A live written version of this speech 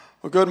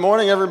Well, good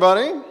morning,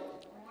 everybody.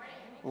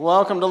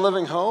 Welcome to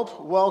Living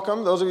Hope.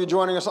 Welcome, those of you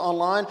joining us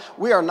online.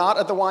 We are not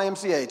at the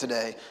YMCA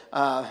today.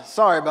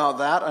 Sorry about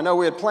that. I know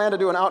we had planned to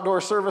do an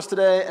outdoor service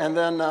today, and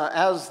then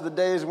as the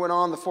days went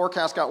on, the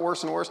forecast got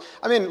worse and worse.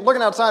 I mean,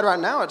 looking outside right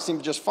now, it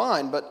seems just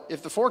fine, but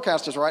if the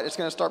forecast is right, it's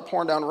going to start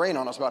pouring down rain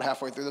on us about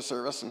halfway through the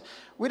service, and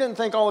we didn't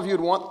think all of you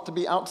would want to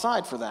be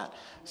outside for that.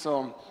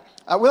 So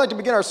we like to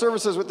begin our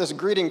services with this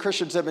greeting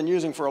Christians have been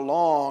using for a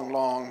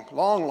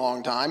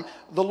long time.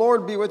 The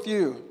Lord be with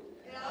you.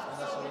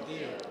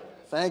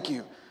 Thank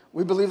you.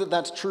 We believe that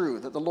that's true,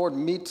 that the Lord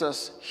meets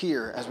us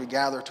here as we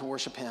gather to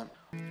worship Him.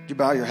 Would you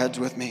bow your heads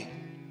with me?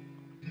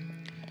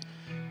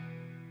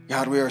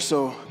 God, we are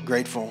so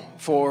grateful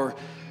for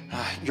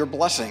your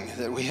blessing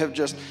that we have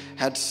just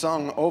had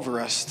sung over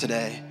us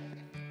today.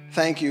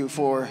 Thank you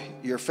for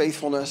your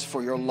faithfulness,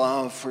 for your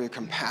love, for your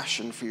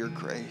compassion, for your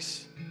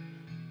grace.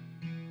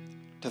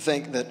 To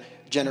think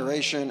that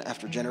generation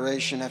after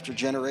generation after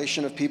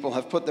generation of people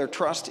have put their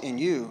trust in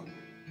you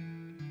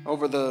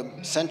over the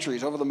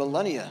centuries, over the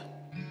millennia.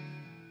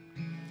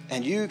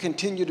 And you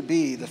continue to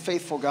be the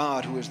faithful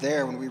God who is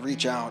there when we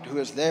reach out, who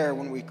is there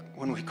when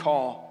we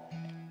call.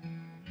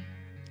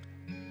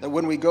 That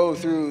when we go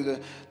through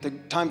the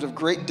times of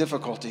great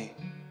difficulty,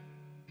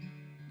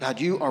 God,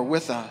 you are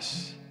with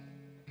us.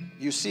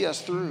 You see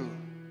us through.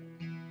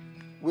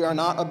 We are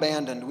not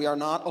abandoned. We are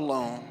not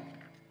alone.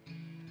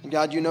 And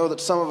God, you know that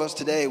some of us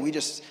today, we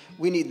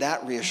need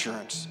that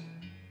reassurance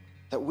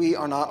that we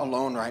are not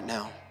alone right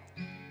now.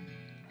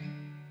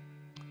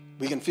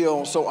 We can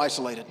feel so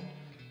isolated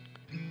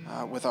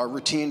with our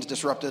routines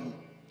disrupted,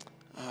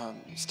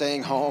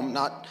 staying home,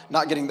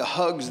 not getting the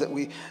hugs that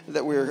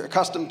we're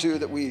accustomed to,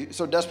 that we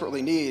so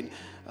desperately need,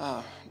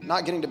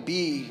 not getting to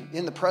be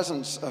in the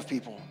presence of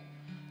people.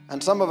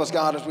 And some of us,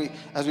 God,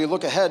 as we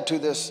look ahead to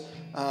this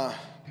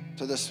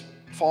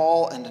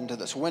fall and into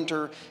this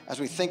winter, as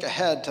we think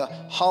ahead to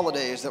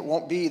holidays that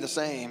won't be the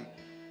same,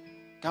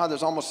 God,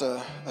 there's almost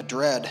a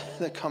dread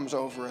that comes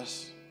over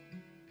us.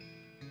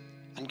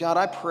 And God,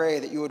 I pray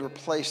that you would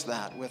replace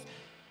that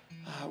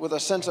with a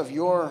sense of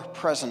your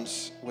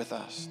presence with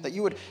us, that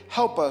you would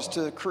help us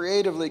to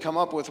creatively come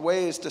up with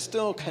ways to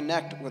still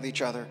connect with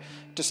each other,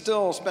 to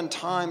still spend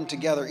time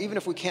together, even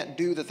if we can't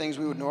do the things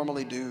we would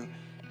normally do.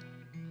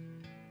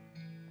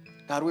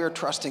 God, we are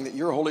trusting that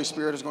your Holy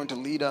Spirit is going to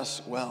lead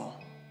us well,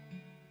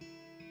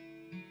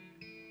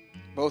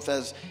 both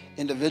as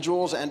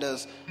individuals and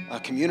as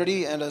a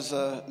community and as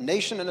a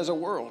nation and as a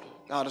world.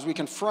 God, as we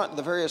confront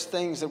the various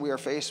things that we are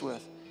faced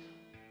with.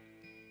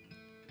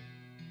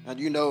 And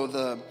you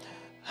know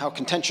how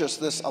contentious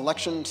this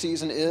election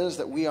season is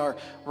that we are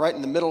right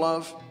in the middle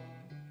of.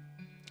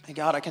 And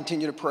God, I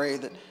continue to pray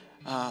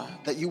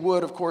that you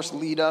would, of course,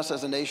 lead us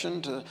as a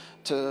nation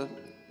to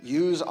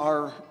use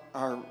our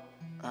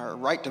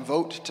right to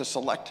vote to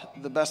select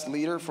the best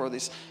leader for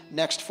these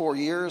next 4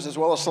 years, as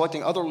well as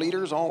selecting other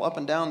leaders all up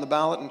and down the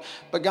ballot.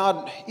 But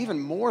God, even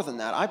more than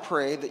that, I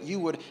pray that you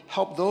would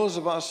help those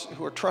of us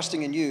who are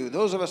trusting in you,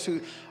 those of us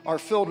who are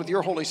filled with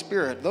your Holy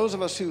Spirit, those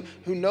of us who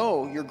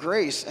know your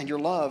grace and your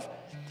love.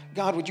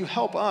 God, would you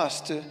help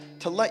us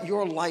to let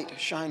your light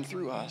shine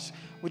through us?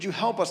 Would you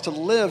help us to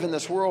live in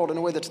this world in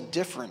a way that's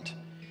different,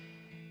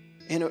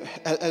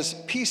 as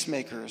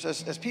peacemakers,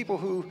 as people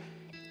who,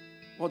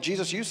 well,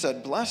 Jesus, you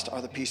said, blessed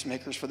are the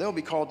peacemakers, for they'll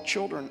be called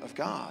children of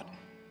God.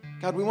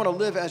 God, we want to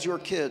live as your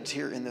kids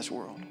here in this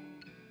world.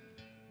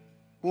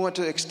 We want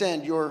to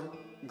extend your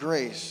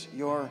grace,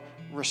 your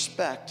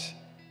respect,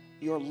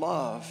 your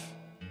love,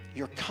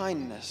 your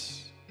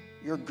kindness,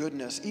 your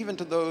goodness, even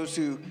to those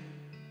who,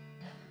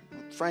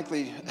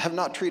 frankly, have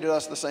not treated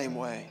us the same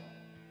way.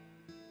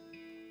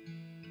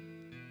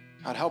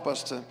 God, help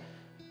us to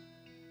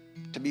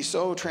be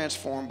so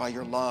transformed by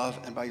your love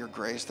and by your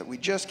grace that we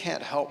just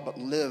can't help but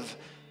live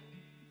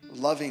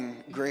loving,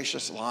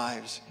 gracious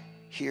lives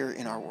here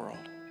in our world.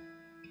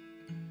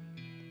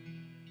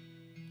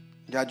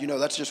 God, you know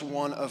that's just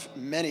one of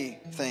many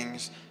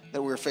things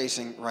that we're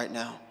facing right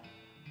now.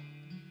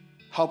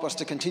 Help us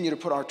to continue to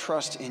put our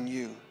trust in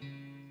you.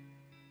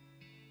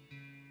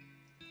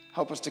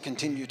 Help us to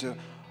continue to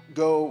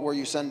go where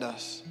you send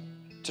us,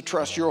 to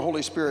trust your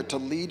Holy Spirit to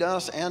lead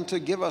us and to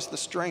give us the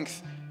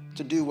strength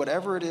to do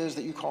whatever it is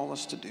that you call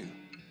us to do,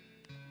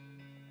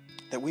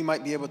 that we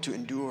might be able to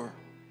endure,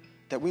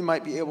 that we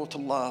might be able to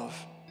love,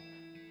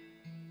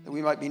 that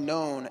we might be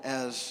known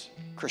as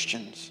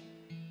Christians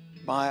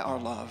by our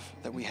love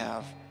that we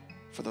have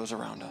for those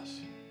around us.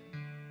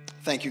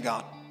 Thank you,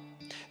 God.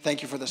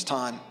 Thank you for this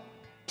time.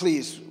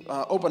 Please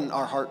open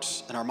our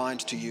hearts and our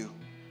minds to you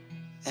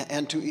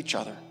and to each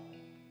other.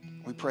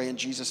 We pray in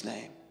Jesus'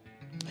 name.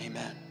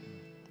 Amen.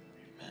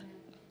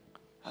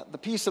 Amen. The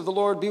peace of the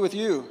Lord be with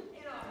you.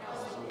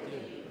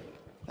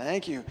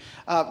 Thank you.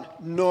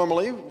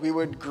 Normally, we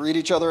would greet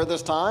each other at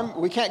this time.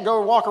 We can't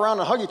go walk around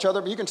and hug each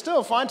other, but you can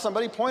still find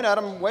somebody, point at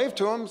them, wave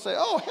to them, say,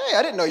 oh, hey,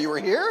 I didn't know you were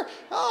here.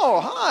 Oh,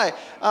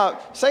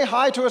 hi. Say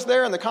hi to us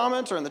there in the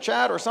comments or in the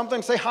chat or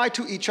something. Say hi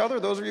to each other,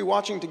 those of you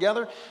watching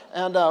together.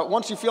 And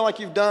once you feel like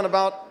you've done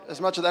about as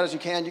much of that as you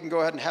can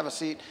go ahead and have a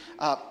seat.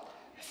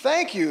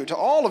 Thank you to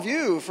all of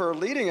you for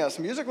leading us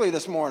musically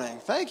this morning.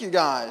 Thank you,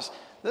 guys.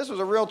 This was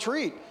a real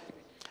treat.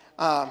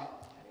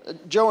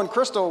 Joe and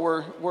Crystal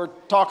were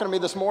talking to me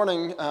this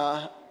morning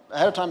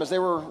ahead of time as they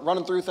were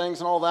running through things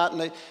and all that,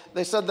 and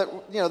they said that,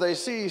 they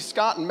see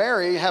Scott and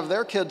Mary have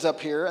their kids up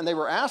here, and they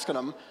were asking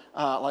them,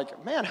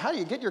 man, how do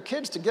you get your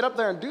kids to get up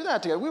there and do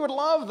that together? We would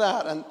love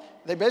that. And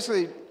they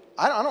basically,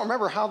 I don't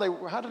remember how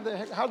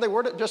did they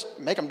word it? Just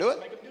make them do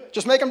it?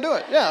 Just make them do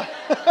it, yeah.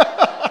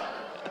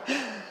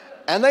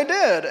 And they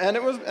did, and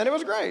it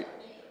was great.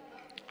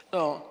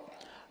 So,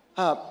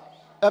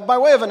 by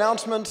way of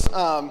announcements,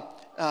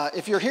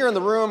 if you're here in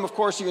the room, of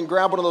course, you can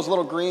grab one of those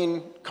little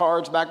green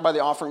cards back by the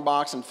offering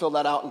box and fill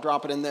that out and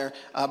drop it in there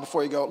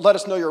before you go. Let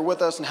us know you're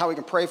with us and how we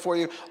can pray for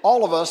you.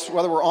 All of us,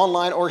 whether we're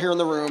online or here in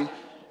the room,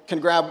 can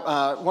grab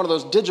one of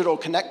those digital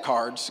Connect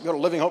cards. Go to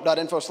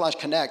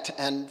livinghope.info/connect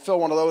and fill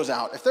one of those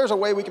out. If there's a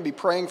way we can be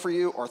praying for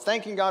you or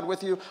thanking God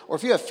with you, or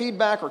if you have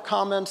feedback or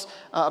comments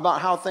about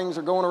how things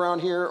are going around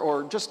here,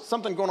 or just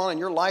something going on in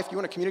your life you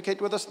want to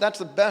communicate with us, that's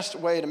the best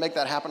way to make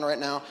that happen right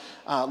now,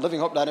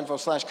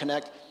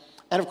 livinghope.info/connect.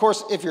 And of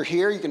course, if you're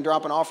here, you can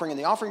drop an offering in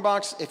the offering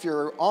box. If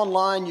you're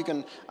online, you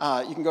can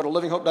go to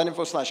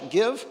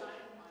livinghope.info/give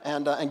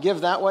and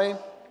give that way.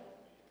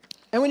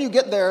 And when you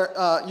get there,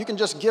 you can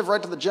just give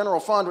right to the general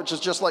fund, which is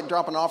just like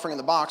dropping an offering in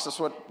the box. That's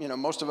what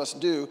most of us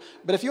do.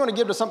 But if you want to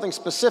give to something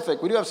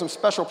specific, we do have some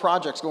special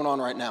projects going on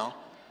right now.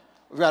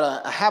 We've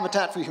got a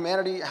Habitat for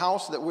Humanity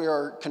house that we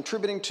are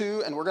contributing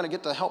to, and we're going to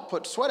get to help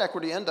put sweat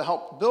equity in to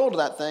help build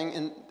that thing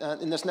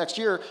in this next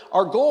year.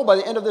 Our goal by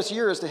the end of this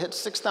year is to hit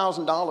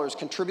 $6,000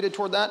 contributed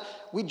toward that.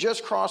 We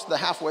just crossed the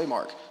halfway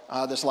mark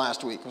this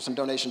last week with some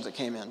donations that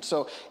came in.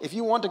 So if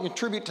you want to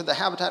contribute to the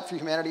Habitat for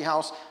Humanity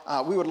house,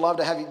 we would love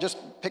to have you just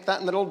pick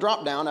that in the little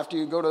drop down after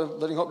you go to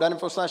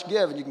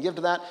livinghope.info/give, and you can give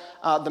to that.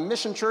 The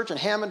Mission Church in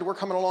Hammond, we're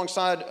coming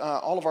alongside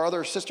all of our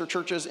other sister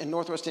churches in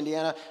Northwest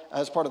Indiana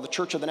as part of the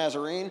Church of the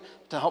Nazarene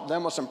to help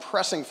them with some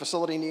pressing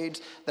facility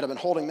needs that have been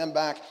holding them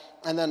back.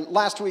 And then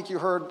last week you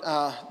heard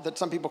that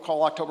some people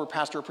call October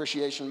Pastor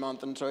Appreciation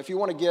Month. And so if you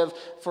want to give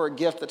for a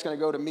gift that's going to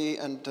go to me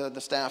and to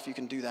the staff, you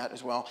can do that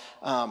as well.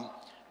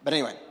 But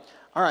anyway,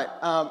 all right.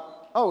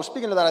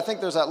 Speaking of that, I think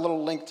there's that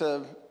little link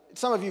to,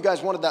 some of you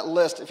guys wanted that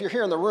list. If you're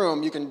here in the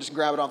room, you can just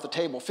grab it off the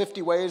table.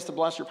 50 ways to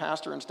bless your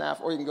pastor and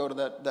staff, or you can go to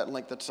that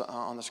link that's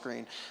on the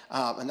screen,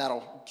 and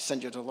that'll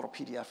send you to a little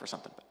PDF or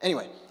something. But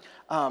anyway,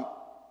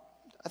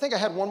 I think I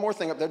had one more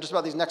thing up there just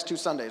about these next 2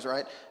 Sundays,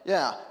 right?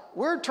 Yeah,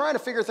 we're trying to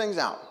figure things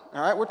out,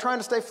 all right? We're trying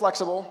to stay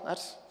flexible.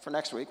 That's for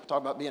next week. We'll talk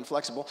about being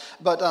flexible,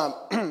 but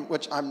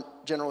which I'm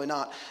generally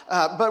not.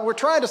 But we're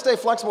trying to stay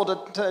flexible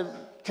to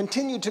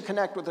continue to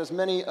connect with as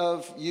many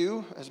of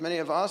you, as many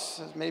of us,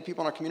 as many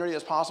people in our community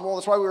as possible.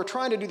 That's why we were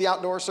trying to do the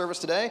outdoor service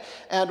today,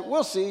 and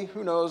we'll see.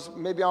 Who knows?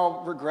 Maybe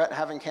I'll regret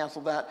having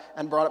canceled that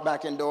and brought it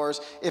back indoors.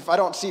 If I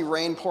don't see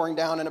rain pouring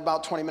down in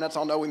about 20 minutes,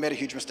 I'll know we made a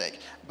huge mistake.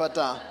 But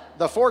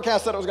the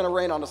forecast said it was going to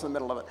rain on us in the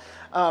middle of it.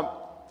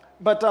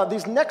 But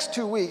these next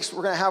 2 weeks,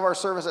 we're going to have our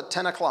service at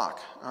 10 o'clock,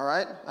 all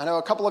right? I know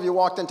a couple of you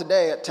walked in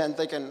today at 10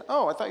 thinking,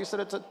 oh, I thought you said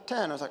it's at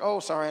 10. I was like,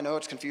 oh, sorry, I know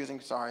it's confusing,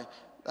 sorry.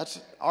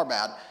 That's our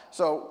bad.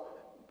 So,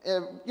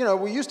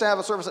 we used to have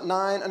a service at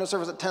 9 and a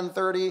service at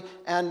 10:30,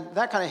 and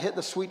that kind of hit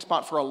the sweet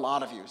spot for a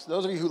lot of you. So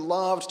those of you who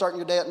loved starting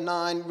your day at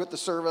 9 with the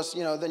service,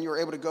 then you were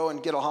able to go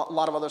and get a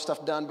lot of other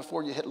stuff done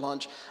before you hit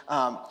lunch.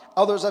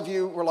 Others of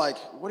you were like,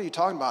 what are you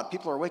talking about?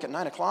 People are awake at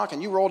 9 o'clock,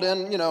 and you rolled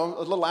in, a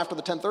little after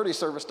the 10:30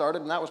 service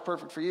started, and that was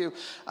perfect for you.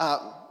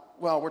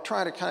 Well, we're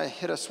trying to kind of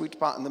hit a sweet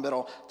spot in the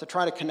middle to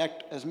try to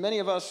connect as many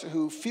of us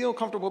who feel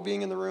comfortable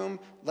being in the room,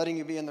 letting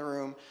you be in the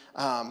room,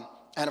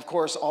 and of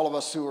course, all of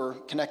us who are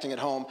connecting at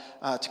home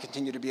to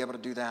continue to be able to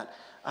do that.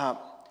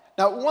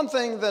 Now, one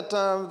thing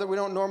that we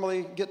don't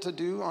normally get to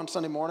do on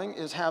Sunday morning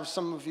is have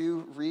some of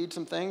you read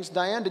some things.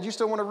 Diane, did you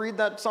still want to read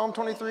that Psalm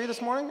 23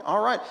 this morning?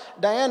 All right.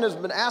 Diane has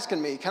been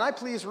asking me, can I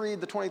please read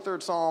the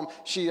 23rd Psalm?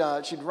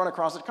 She'd run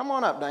across it. Come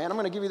on up, Diane. I'm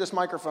going to give you this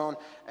microphone.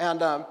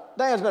 And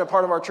Diane's been a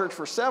part of our church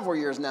for several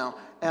years now,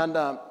 and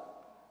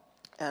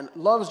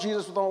loves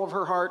Jesus with all of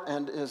her heart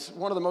and is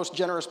one of the most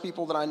generous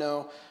people that I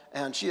know.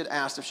 And she had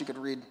asked if she could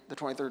read the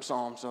 23rd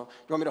Psalm. So,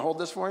 you want me to hold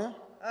this for you?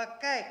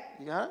 Okay.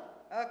 You got it?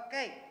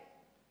 Okay.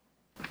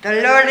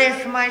 The Lord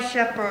is my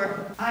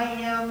shepherd. I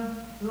am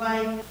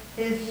like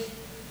his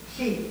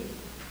sheep.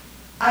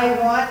 I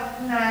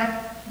want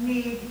not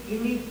need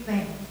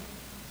anything.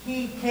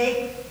 He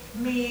takes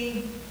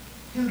me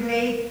to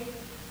lay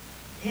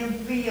in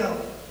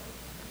fields,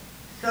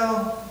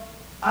 so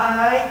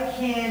I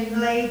can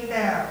lay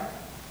there.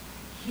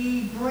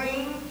 He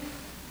brings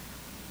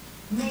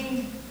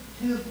me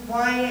to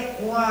quiet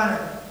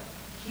water.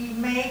 He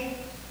makes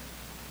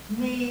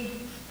me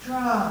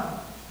strong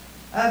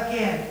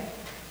again.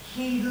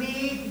 He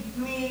leads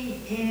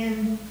me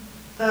in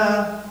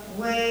the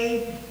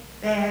way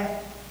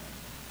that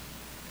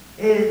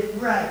is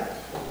right.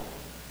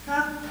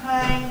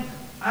 Sometimes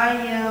I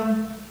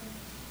am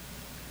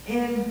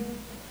in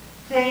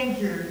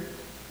danger.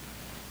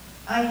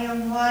 I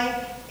am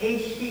like a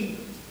sheep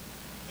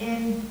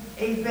in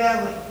a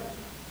valley.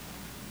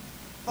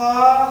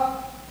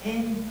 fall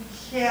in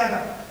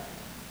shadow.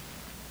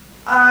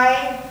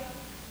 I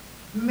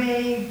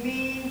may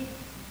be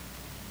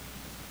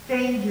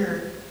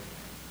danger,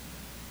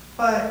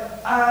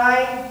 but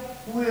I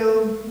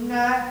will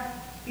not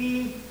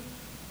be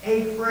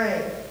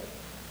afraid,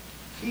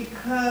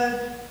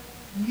 because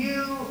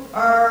you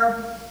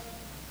are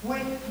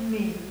with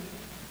me.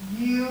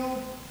 You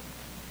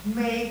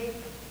make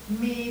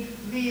me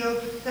feel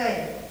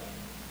safe.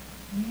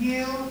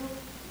 You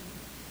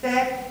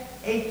set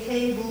a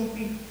table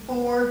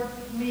before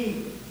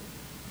me.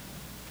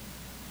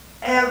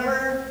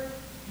 Ever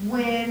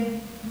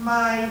when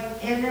my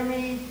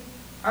enemies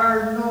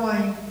are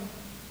gnawing,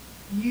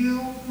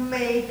 you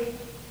make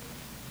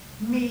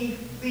me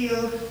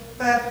feel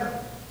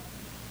special.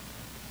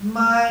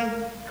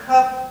 My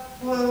cup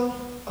flows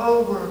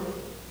over.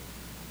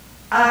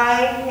 I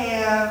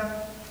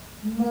have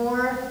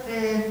more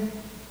than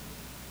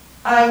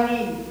I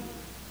need.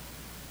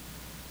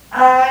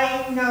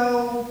 I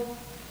know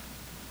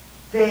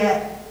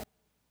that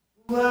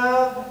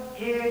love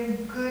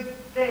and good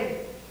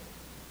things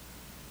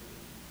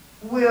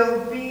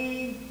will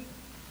be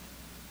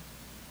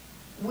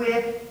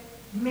with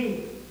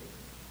me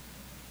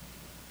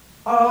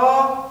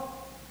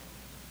all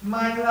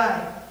my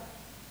life.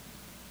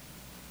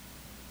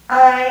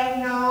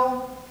 I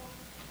know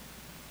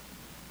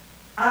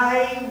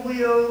I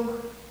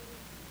will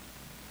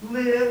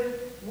live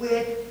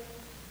with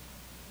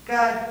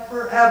God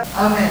forever.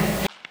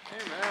 Amen.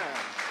 Amen.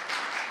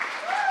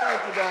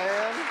 Thank you,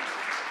 Diane.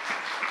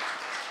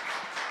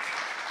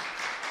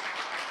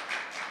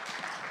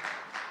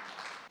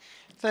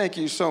 Thank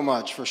you so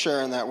much for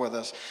sharing that with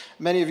us.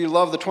 Many of you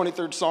love the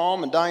 23rd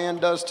Psalm, and Diane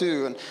does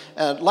too.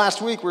 And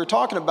last week we were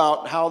talking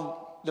about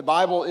how the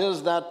Bible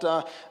is that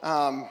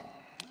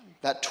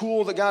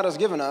tool that God has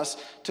given us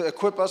to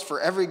equip us for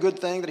every good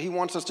thing that he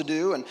wants us to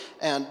do.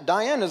 And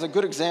Diane is a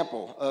good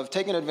example of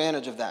taking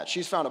advantage of that.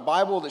 She's found a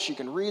Bible that she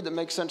can read that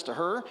makes sense to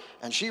her,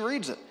 and she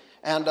reads it.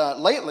 And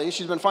lately,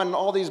 she's been finding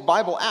all these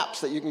Bible apps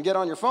that you can get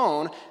on your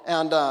phone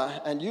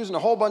and using a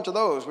whole bunch of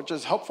those, which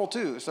is helpful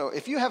too. So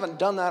if you haven't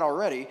done that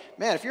already,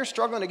 man, if you're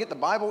struggling to get the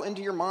Bible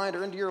into your mind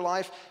or into your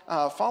life,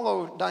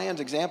 follow Diane's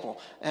example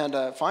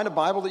and find a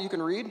Bible that you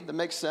can read that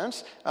makes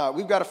sense.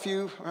 We've got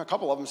a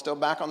couple of them still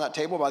back on that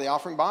table by the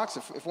offering box.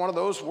 If one of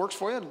those works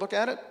for you, look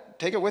at it.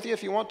 Take it with you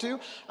if you want to.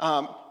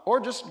 Or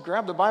just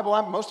grab the Bible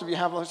app. Most of you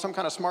have some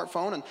kind of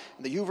smartphone, and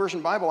the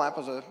YouVersion Bible app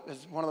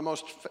is one of the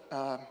most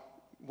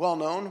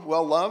well-known,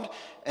 well-loved,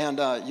 and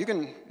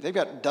they've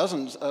got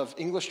dozens of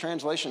English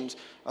translations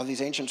of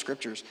these ancient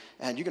scriptures,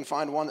 and you can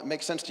find one that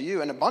makes sense to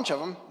you, and a bunch of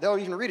them, they'll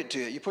even read it to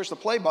you. You push the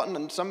play button,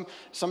 and some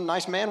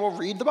nice man will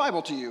read the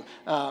Bible to you,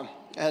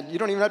 and you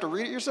don't even have to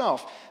read it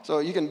yourself. So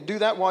you can do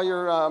that while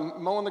you're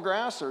mowing the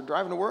grass or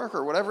driving to work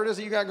or whatever it is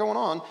that you got going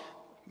on.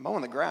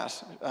 Mowing the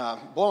grass,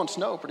 blowing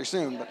snow pretty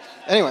soon, but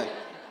anyway,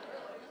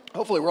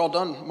 hopefully we're all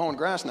done mowing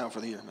grass now for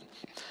the year.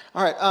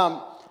 All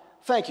right,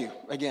 thank you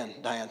again,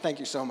 Diane. Thank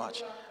you so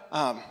much.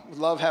 We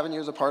love having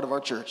you as a part of our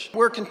church.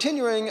 We're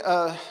continuing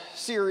a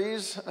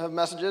series of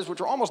messages,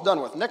 which we're almost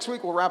done with. Next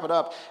week, we'll wrap it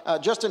up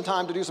just in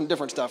time to do some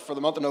different stuff for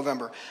the month of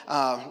November,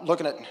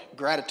 looking at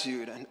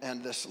gratitude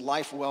and this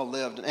life well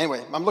lived. And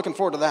anyway, I'm looking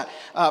forward to that.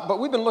 But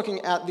we've been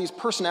looking at these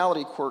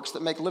personality quirks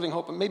that make Living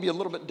Hope maybe a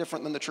little bit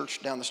different than the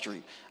church down the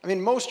street. I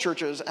mean, most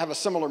churches have a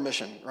similar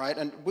mission, right?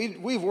 And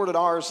we've worded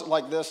ours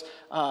like this,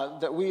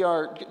 that we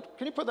are,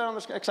 can you put that on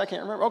this? Because I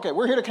can't remember. Okay,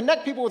 we're here to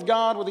connect people with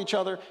God, with each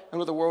other, and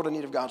with the world in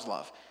need of God's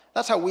love.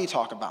 That's how we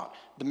talk about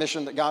the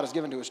mission that God has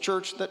given to his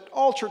church, that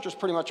all churches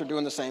pretty much are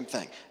doing the same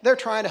thing. They're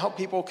trying to help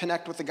people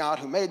connect with the God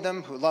who made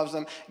them, who loves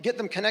them, get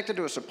them connected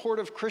to a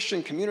supportive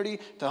Christian community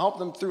to help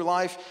them through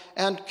life,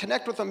 and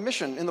connect with a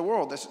mission in the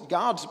world, this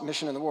God's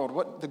mission in the world,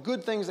 what the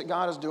good things that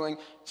God is doing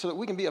so that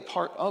we can be a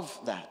part of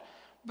that.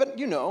 But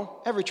you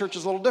know, every church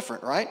is a little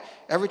different, right?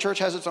 Every church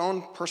has its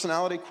own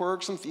personality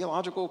quirks and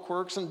theological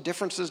quirks and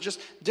differences,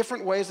 just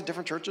different ways that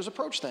different churches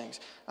approach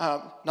things.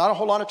 Not a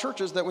whole lot of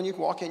churches that when you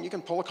walk in, you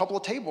can pull a couple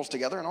of tables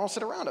together and all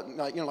sit around it,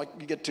 like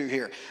you get to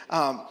here.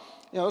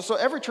 So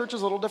every church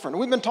is a little different.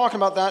 And we've been talking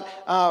about that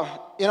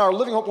in our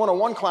Living Hope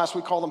 101 class.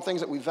 We call them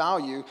things that we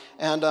value.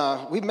 And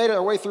we've made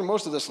our way through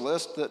most of this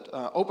list, that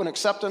open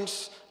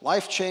acceptance,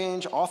 life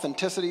change,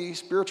 authenticity,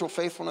 spiritual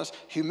faithfulness,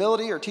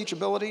 humility or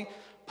teachability,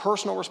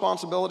 personal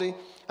responsibility.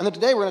 And then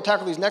today we're going to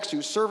tackle these next two,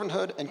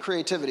 servanthood and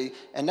creativity.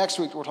 And next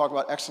week we'll talk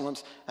about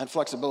excellence and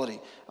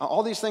flexibility.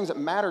 All these things that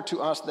matter to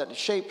us that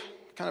shape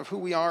kind of who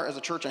we are as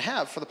a church and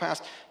have for the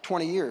past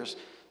 20 years.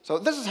 So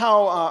this is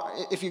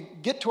how, if you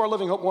get to our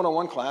Living Hope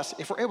 101 class,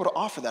 if we're able to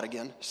offer that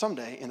again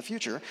someday in the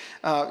future,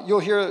 you'll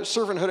hear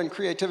servanthood and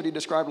creativity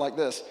described like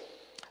this.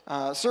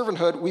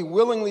 Servanthood, we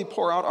willingly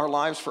pour out our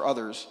lives for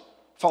others,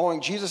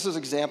 following Jesus'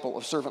 example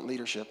of servant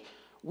leadership.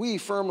 We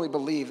firmly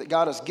believe that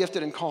God has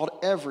gifted and called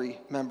every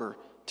member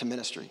to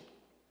ministry.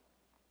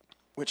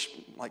 which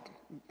like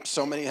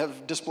so many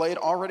have displayed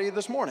already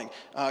this morning,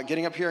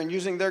 getting up here and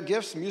using their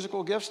gifts,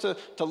 musical gifts, to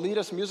lead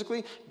us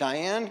musically.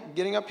 Diane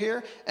getting up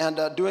here and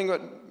doing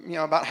what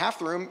about half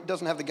the room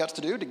doesn't have the guts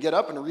to do, to get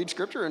up and to read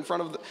scripture in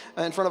front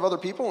of other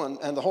people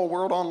and the whole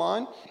world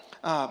online.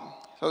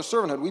 So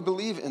servanthood, we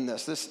believe in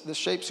this. This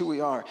shapes who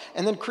we are.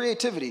 And then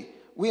creativity.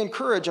 We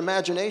encourage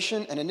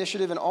imagination and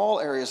initiative in all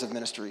areas of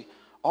ministry,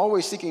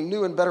 always seeking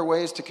new and better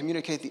ways to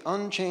communicate the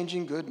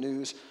unchanging good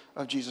news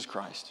of Jesus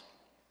Christ.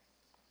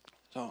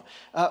 So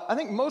I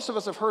think most of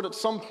us have heard at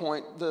some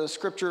point the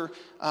scripture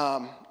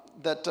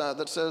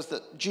that says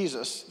that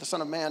Jesus, the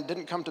Son of Man,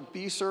 didn't come to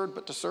be served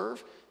but to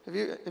serve. Have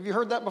you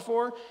heard that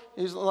before?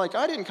 He's like,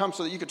 I didn't come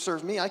so that you could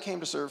serve me. I came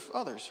to serve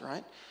others,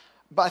 right?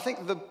 But I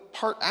think the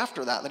part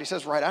after that he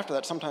says right after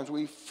that, sometimes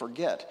we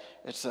forget.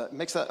 It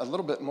makes that a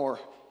little bit more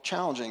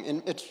challenging.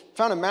 And it's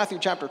found in Matthew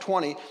chapter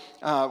 20,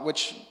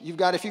 which you've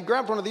got, if you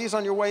grabbed one of these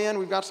on your way in,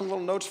 we've got some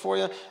little notes for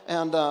you,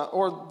 and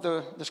or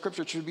the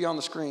scripture should be on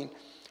the screen.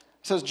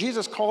 It says,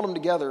 Jesus called them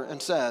together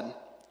and said,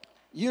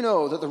 "You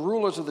know that the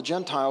rulers of the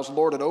Gentiles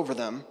lord it over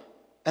them,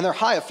 and their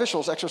high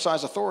officials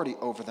exercise authority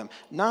over them.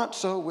 Not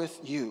so with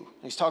you."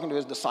 And he's talking to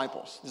his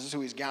disciples. This is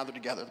who he's gathered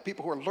together, the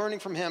people who are learning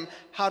from him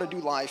how to do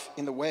life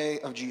in the way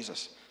of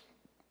Jesus.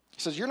 He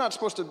says, you're not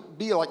supposed to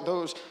be like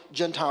those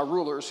Gentile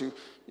rulers who,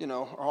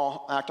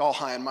 act all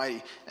high and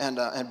mighty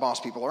and boss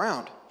people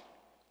around.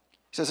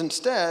 He says,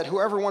 instead,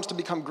 whoever wants to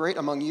become great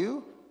among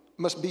you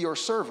must be your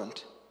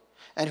servant,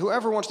 and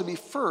whoever wants to be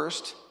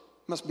first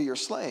must be your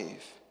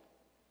slave.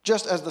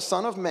 Just as the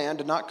Son of Man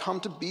did not come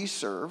to be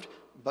served,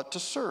 but to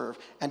serve,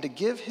 and to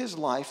give his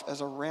life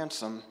as a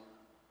ransom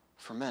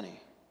for many.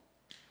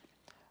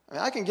 I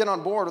mean, I can get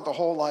on board with the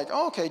whole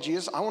okay,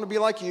 Jesus, I want to be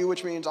like you,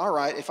 which means, all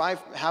right, if I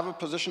have a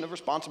position of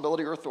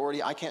responsibility or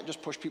authority, I can't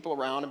just push people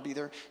around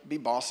and be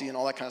bossy and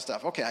all that kind of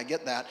stuff. Okay, I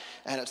get that.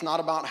 And it's not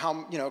about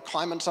how,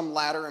 climbing some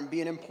ladder and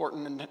being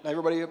important and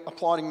everybody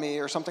applauding me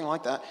or something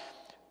like that,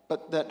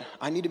 but that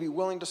I need to be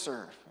willing to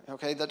serve.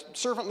 Okay, that's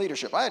servant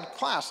leadership. I had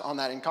class on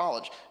that in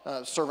college,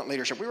 servant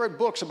leadership. We read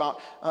books about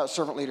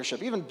servant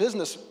leadership. Even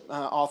business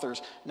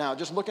authors now,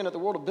 just looking at the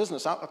world of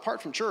business,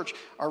 apart from church,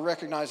 are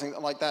recognizing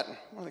that, what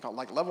do they call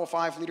it, level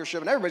 5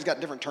 leadership, and everybody's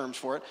got different terms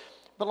for it.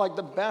 But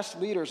the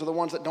best leaders are the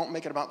ones that don't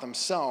make it about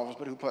themselves,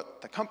 but who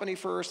put the company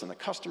first and the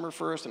customer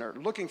first and are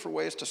looking for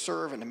ways to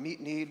serve and to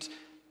meet needs.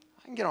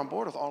 I can get on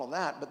board with all of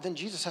that, but then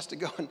Jesus has to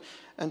go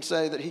and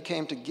say that he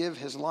came to give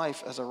his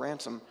life as a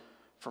ransom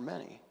for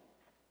many.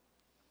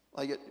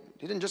 He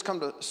didn't just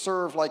come to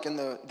serve in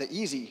the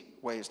easy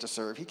ways to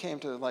serve. He came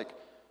to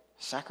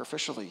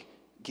sacrificially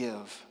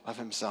give of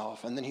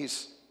himself. And then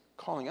he's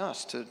calling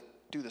us to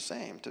do the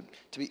same,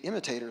 to be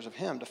imitators of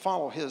him, to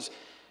follow his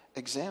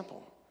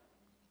example.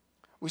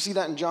 We see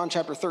that in John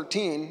chapter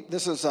 13.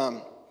 This is,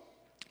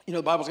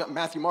 the Bible's got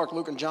Matthew, Mark,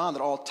 Luke, and John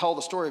that all tell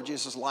the story of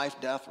Jesus' life,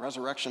 death,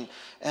 resurrection.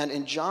 And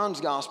in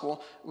John's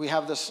gospel, we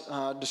have this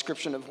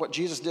description of what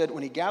Jesus did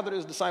when he gathered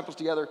his disciples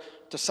together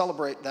to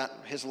celebrate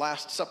his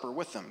last supper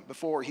with them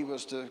before he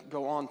was to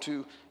go on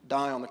to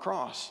die on the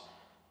cross.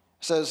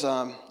 It says,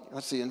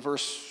 in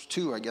verse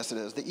 2, I guess it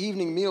is, the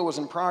evening meal was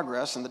in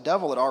progress, and the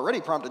devil had already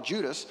prompted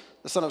Judas,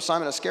 the son of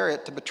Simon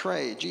Iscariot, to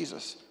betray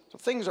Jesus. So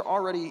things are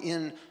already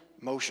in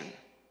motion.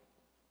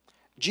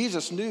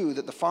 Jesus knew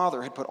that the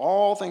Father had put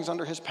all things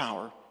under his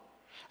power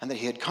and that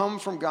he had come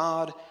from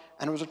God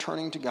and was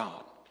returning to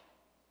God.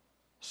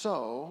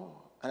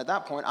 So, and at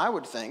that point, I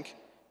would think,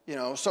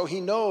 so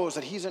he knows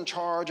that he's in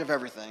charge of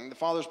everything. The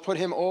Father's put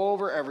him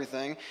over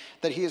everything,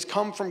 that he has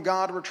come from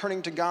God,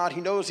 returning to God.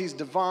 He knows he's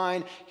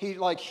divine. He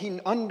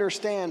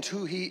understands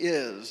who he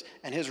is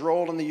and his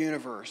role in the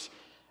universe.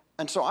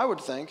 And so I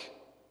would think,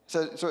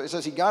 so it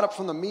says he got up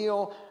from the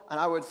meal, and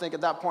I would think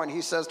at that point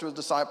he says to his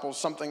disciples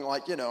something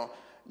like,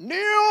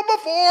 kneel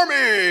before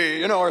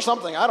me, or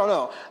something. I don't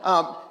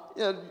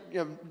know.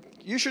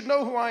 You should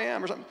know who I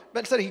am or something. But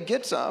instead he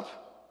gets up.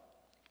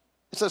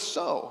 It says,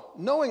 so,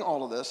 knowing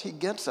all of this, he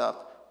gets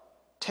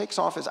up, takes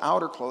off his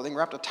outer clothing,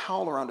 wrapped a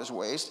towel around his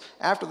waist.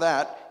 After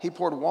that, he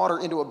poured water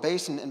into a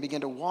basin and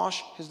began to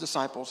wash his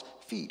disciples'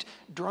 feet,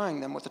 drying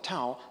them with a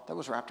towel that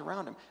was wrapped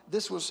around him.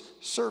 This was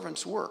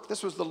servant's work.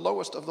 This was the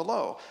lowest of the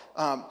low.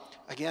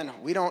 Again,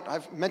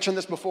 I've mentioned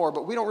this before,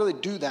 but we don't really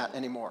do that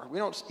anymore. We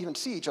don't even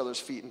see each other's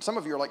feet. And some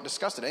of you are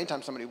disgusted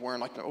anytime somebody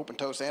wearing an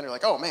open-toe sandal. You're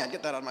like, oh man,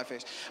 get that out of my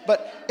face.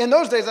 But in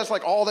those days, that's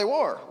all they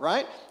wore,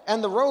 right?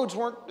 And the roads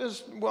weren't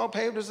as well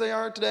paved as they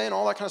are today and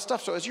all that kind of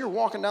stuff. So as you're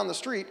walking down the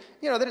street,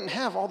 they didn't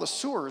have all the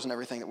sewers and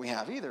everything that we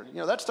have either.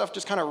 That stuff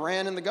just kind of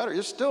ran in the gutter.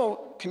 There's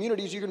still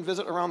communities you can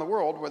visit around the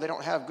world where they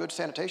don't have good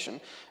sanitation.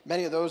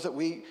 Many of those that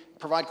we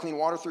provide clean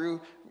water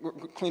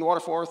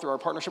for through our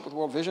partnership with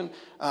World Vision,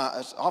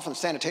 often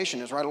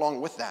sanitation is right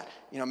along with that.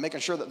 Making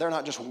sure that they're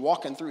not just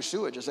walking through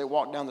sewage as they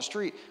walk down the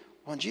street.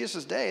 Well, in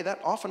Jesus' day, that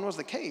often was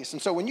the case.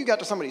 And so when you got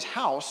to somebody's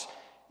house,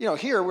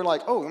 here we're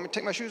like, oh, let me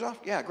take my shoes off?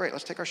 Yeah, great,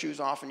 let's take our shoes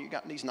off, and you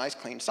got these nice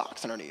clean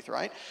socks underneath,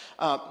 right?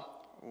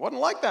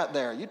 Wasn't like that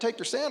there. You take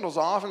your sandals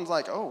off, and it's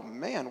like, oh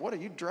man, what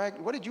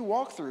did you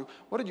walk through?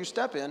 What did you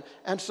step in?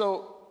 And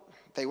so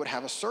they would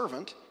have a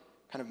servant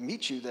kind of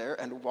meet you there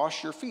and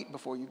wash your feet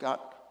before you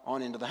got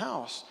on into the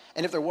house.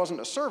 And if there wasn't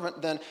a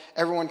servant, then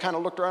everyone kind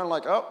of looked around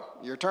like, oh,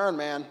 your turn,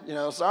 man.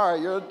 Sorry,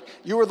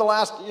 you were the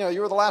last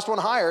one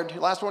hired,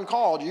 last one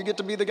called. You get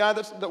to be the guy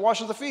that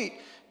washes the feet.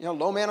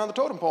 Low man on the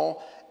totem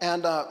pole.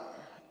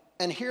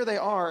 And here they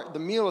are. The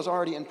meal is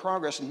already in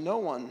progress. No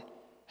one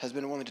has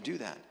been willing to do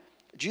that.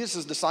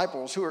 Jesus'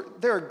 disciples,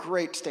 they're a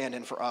great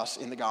stand-in for us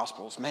in the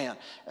Gospels. Man,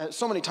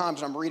 so many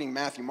times when I'm reading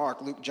Matthew,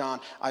 Mark, Luke, John,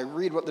 I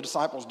read what the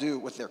disciples do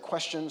with their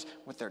questions,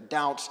 with their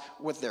doubts,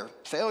 with their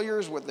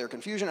failures, with their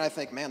confusion. I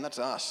think, man, that's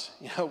us.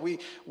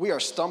 We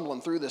are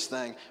stumbling through this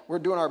thing. We're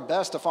doing our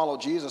best to follow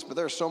Jesus, but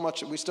there's so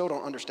much that we still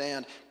don't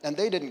understand. And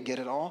they didn't get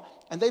it all.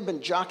 And they've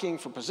been jockeying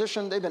for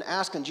position. They've been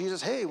asking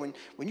Jesus, hey, when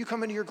you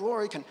come into your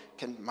glory, can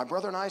my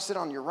brother and I sit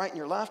on your right and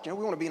your left? We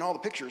want to be in all the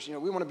pictures.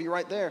 We want to be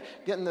right there,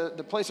 getting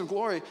the place of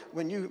glory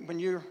when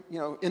you're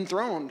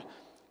enthroned.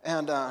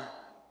 And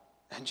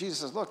Jesus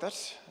says, look,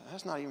 that's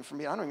not even for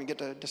me. I don't even get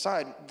to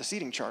decide the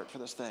seating chart for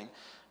this thing.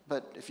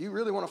 But if you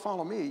really want to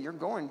follow me, you're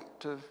going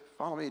to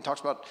follow me. He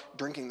talks about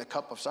drinking the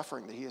cup of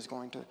suffering that he is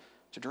going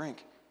to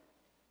drink.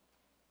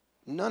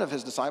 None of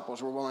his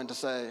disciples were willing to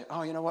say,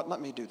 oh, you know what,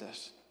 let me do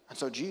this. And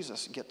so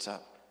Jesus gets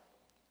up,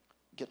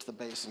 gets the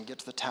basin,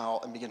 gets the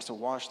towel, and begins to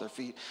wash their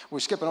feet.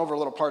 We're skipping over a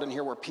little part in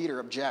here where Peter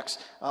objects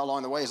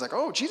along the way. He's like,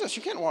 oh, Jesus,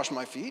 you can't wash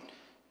my feet.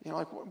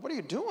 What are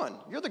you doing?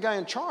 You're the guy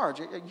in charge.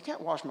 You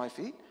can't wash my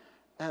feet.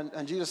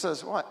 And Jesus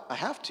says, well, I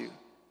have to.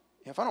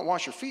 If I don't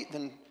wash your feet,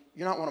 then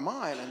you're not one of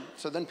mine. And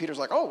so then Peter's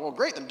like, oh, well,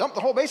 great, then dump the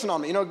whole basin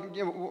on me.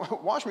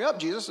 Wash me up,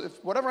 Jesus,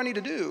 whatever I need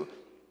to do.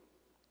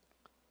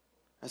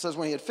 And it says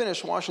when he had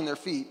finished washing their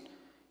feet,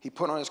 he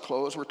put on his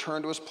clothes,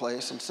 returned to his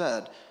place, and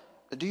said,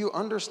 do you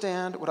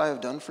understand what I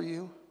have done for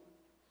you?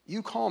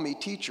 You call me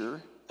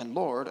teacher and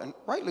Lord, and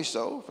rightly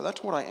so, for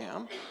that's what I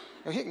am.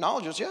 He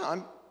acknowledges,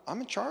 yeah, I'm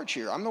in charge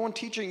here. I'm the one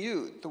teaching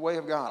you the way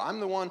of God. I'm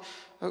the one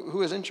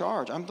who is in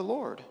charge. I'm the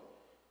Lord.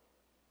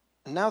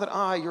 And now that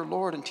I, your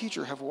Lord and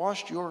teacher, have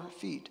washed your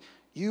feet,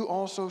 you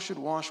also should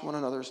wash one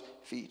another's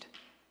feet.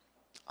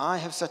 I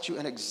have set you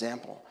an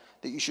example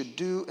that you should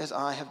do as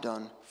I have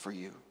done for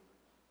you.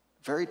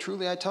 Very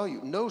truly I tell you,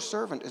 no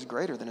servant is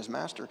greater than his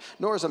master,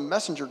 nor is a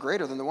messenger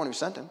greater than the one who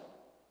sent him.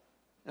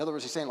 In other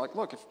words, he's saying, like,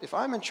 look, if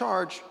I'm in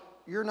charge,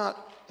 you're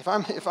not, if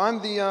I'm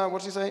the, what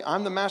does he say?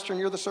 I'm the master and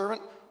you're the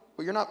servant,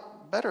 well, you're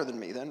not better than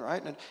me then,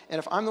 right? And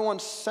if I'm the one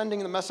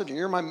sending the message and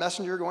you're my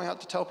messenger going out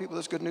to tell people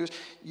this good news,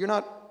 you're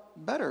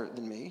not better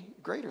than me,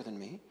 greater than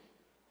me.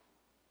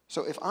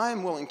 So if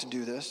I'm willing to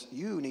do this,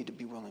 you need to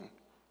be willing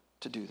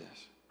to do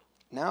this.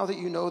 Now that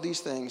you know these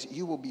things,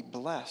 you will be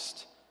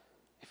blessed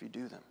if you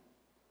do them.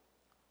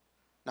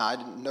 Now, I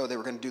didn't know they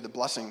were going to do the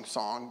blessing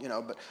song,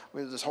 but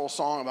with this whole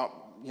song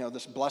about,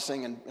 this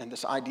blessing and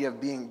this idea of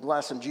being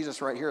blessed. And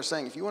Jesus right here is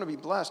saying, if you want to be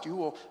blessed, you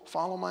will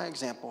follow my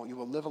example. You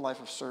will live a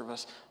life of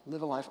service,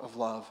 live a life of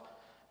love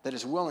that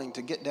is willing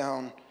to get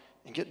down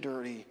and get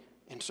dirty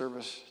in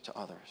service to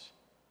others.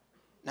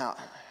 Now,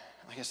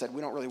 like I said,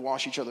 we don't really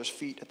wash each other's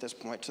feet at this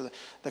point. So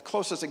the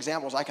closest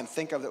examples I can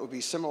think of that would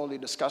be similarly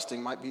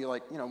disgusting might be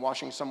like,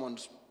 washing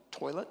someone's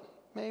toilet.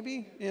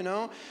 Maybe,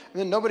 I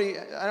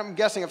mean, I'm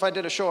guessing if I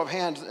did a show of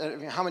hands,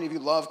 how many of you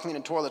love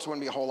cleaning toilets?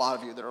 Wouldn't be a whole lot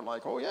of you that are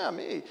like, oh yeah,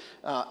 me.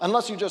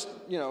 Unless you just,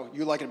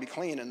 you like it to be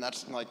clean and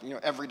that's like,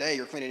 every day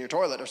you're cleaning your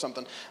toilet or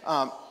something.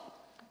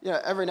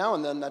 Every now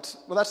and then that's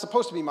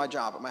supposed to be my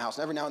job at my house.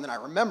 And every now and then I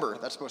remember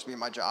that's supposed to be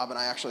my job and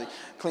I actually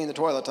clean the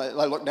toilets. I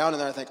look down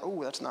and then I think,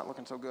 oh, that's not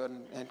looking so good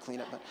and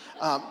clean it.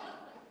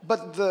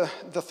 But the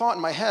thought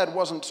in my head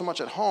wasn't so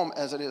much at home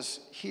as it is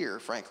here,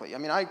 frankly. I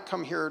mean, I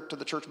come here to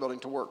the church building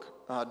to work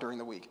during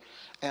the week.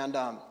 And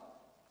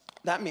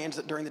that means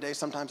that during the day,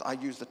 sometimes I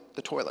use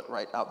the toilet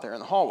right out there in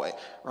the hallway,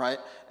 right?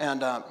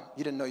 And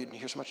you didn't know you'd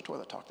hear so much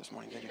toilet talk this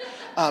morning, did you?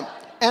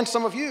 And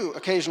some of you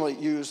occasionally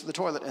use the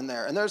toilet in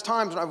there. And there's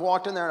times when I've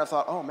walked in there and I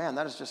thought, oh man,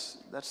 that's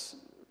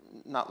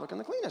not looking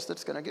the cleanest.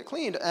 It's going to get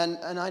cleaned. And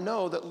I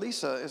know that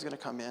Lisa is going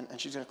to come in and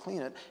she's going to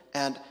clean it.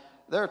 And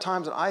there are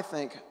times that I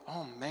think,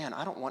 oh man,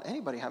 I don't want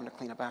anybody having to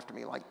clean up after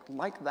me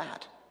like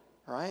that,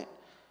 right?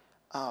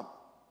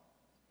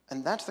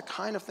 And that's the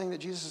kind of thing that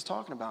Jesus is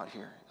talking about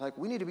here. Like,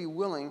 we need to be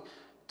willing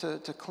to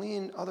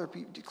clean other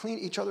people, to clean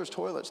each other's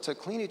toilets, to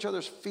clean each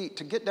other's feet,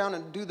 to get down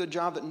and do the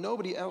job that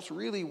nobody else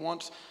really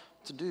wants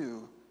to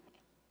do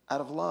out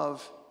of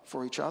love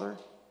for each other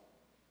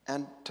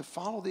and to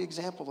follow the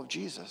example of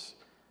Jesus.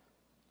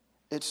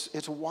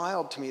 It's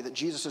wild to me that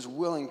Jesus is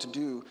willing to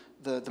do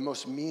the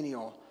most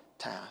menial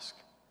task.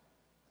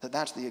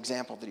 That's the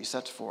example that he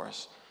sets for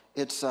us.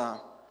 It's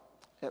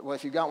well,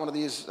 if you've got one of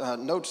these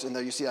notes in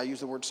there, you see I use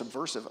the word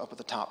subversive up at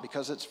the top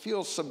because it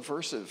feels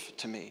subversive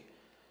to me.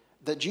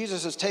 That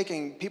Jesus is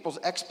taking people's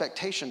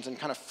expectations and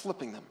kind of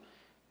flipping them.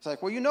 It's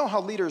like, well, you know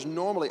how leaders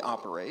normally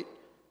operate.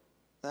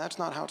 That's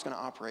not how it's going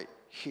to operate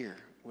here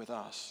with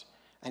us.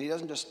 And he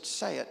doesn't just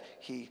say it,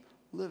 he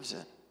lives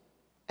it.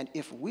 And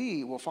if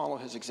we will follow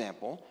his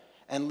example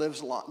and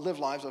live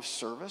lives of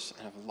service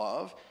and of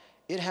love,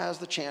 it has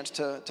the chance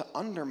to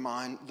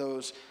undermine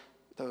those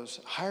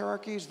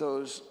hierarchies,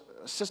 those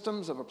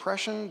systems of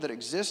oppression that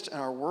exist in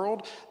our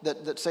world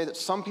that say that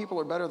some people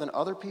are better than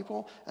other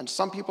people, and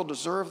some people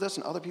deserve this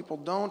and other people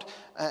don't.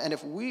 And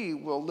if we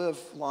will live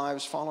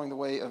lives following the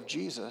way of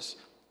Jesus,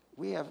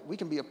 we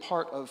can be a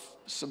part of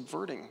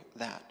subverting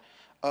that,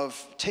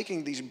 of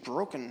taking these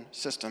broken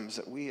systems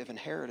that we have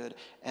inherited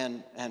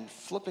and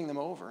flipping them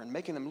over and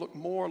making them look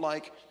more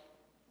like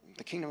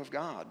the kingdom of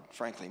God,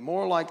 frankly,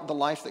 more like the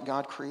life that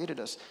God created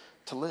us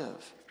to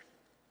live.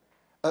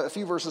 A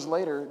few verses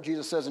later,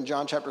 Jesus says in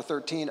John chapter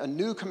 13, "A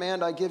new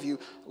command I give you,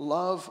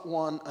 love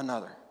one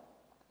another."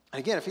 And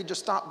again, if he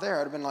just stopped there,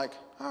 I'd have been like,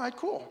 all right,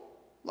 cool.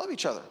 Love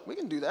each other. We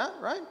can do that,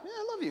 right? Yeah,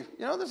 I love you.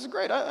 This is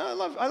great. I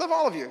love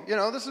all of you.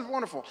 This is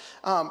wonderful.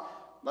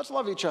 Let's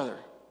love each other.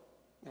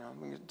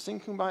 We can sing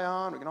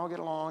Kumbaya, and we can all get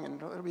along,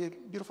 and it'll be a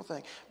beautiful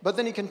thing. But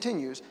then he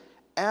continues,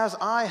 "As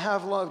I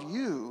have loved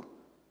you,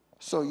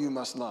 so you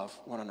must love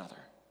one another."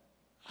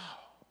 Oh,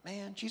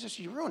 man, Jesus,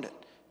 you ruined it.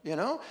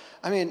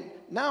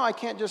 Now I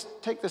can't just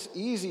take this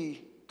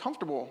easy,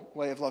 comfortable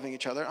way of loving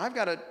each other. I've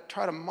got to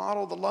try to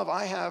model the love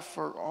I have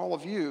for all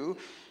of you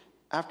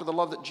after the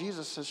love that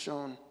Jesus has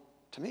shown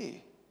to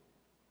me.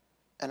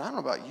 And I don't know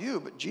about you,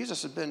 but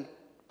Jesus has been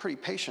pretty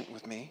patient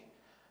with me.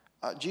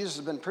 Jesus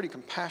has been pretty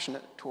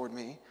compassionate toward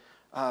me.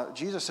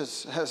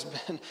 Jesus has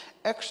been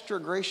extra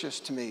gracious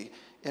to me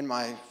in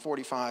my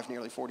 45,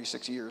 nearly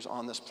 46 years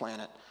on this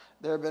planet.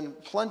 There have been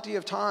plenty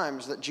of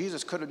times that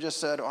Jesus could have just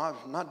said, "Oh,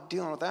 I'm not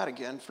dealing with that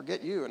again,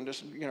 forget you," and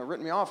just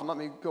written me off and let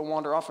me go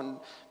wander off and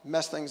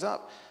mess things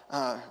up,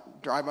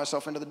 drive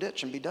myself into the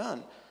ditch and be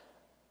done.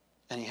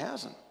 And he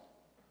hasn't.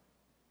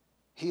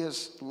 He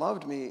has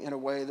loved me in a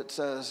way that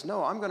says,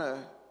 no, I'm going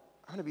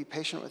to be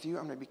patient with you,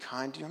 I'm going to be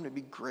kind to you, I'm going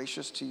to be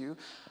gracious to you,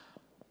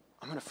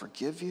 I'm going to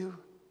forgive you,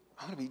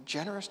 I'm going to be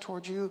generous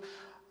towards you,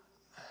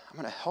 I'm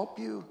going to help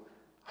you,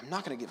 I'm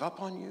not going to give up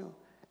on you.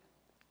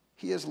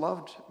 He has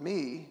loved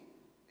me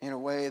in a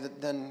way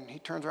that then he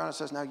turns around and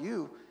says, now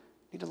you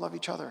need to love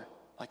each other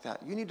like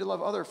that. You need to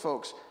love other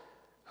folks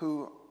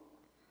who,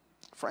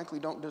 frankly,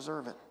 don't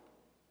deserve it.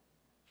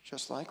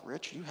 Just like,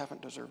 Rich, you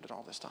haven't deserved it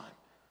all this time.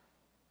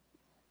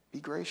 Be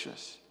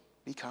gracious,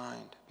 be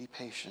kind, be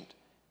patient,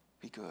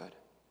 be good.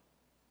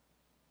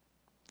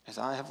 As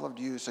I have loved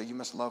you, so you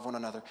must love one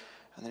another.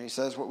 And then he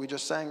says what we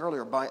just sang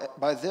earlier,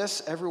 by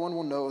this everyone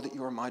will know that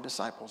you are my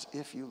disciples,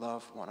 if you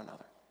love one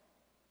another.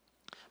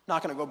 I'm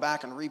not going to go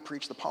back and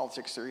re-preach the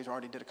politics series I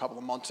already did a couple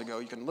of months ago.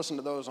 You can listen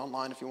to those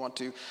online if you want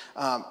to.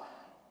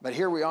 But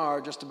here we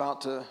are just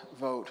about to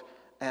vote,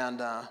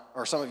 and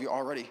or some of you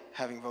already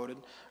having voted,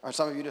 or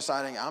some of you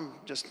deciding, I'm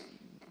just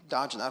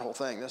dodging that whole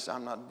thing.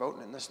 I'm not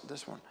voting in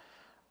this one.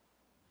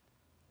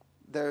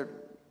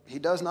 He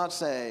does not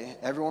say,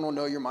 everyone will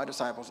know you're my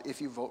disciples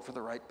if you vote for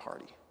the right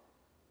party.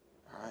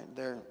 All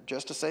right?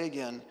 Just to say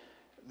again,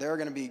 there are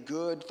going to be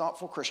good,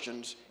 thoughtful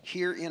Christians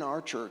here in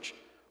our church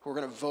who are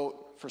going to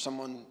vote for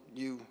someone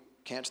you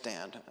can't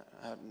stand.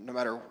 No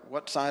matter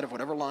what side of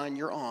whatever line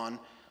you're on,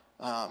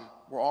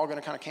 we're all going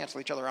to kind of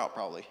cancel each other out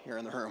probably here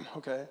in the room,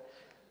 okay?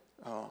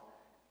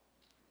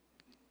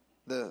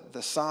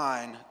 The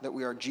sign that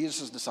we are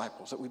Jesus'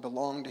 disciples, that we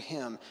belong to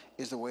him,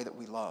 is the way that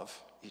we love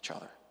each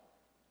other,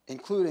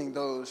 including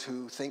those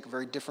who think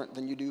very different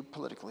than you do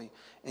politically,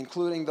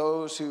 including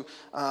those who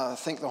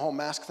think the whole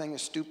mask thing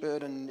is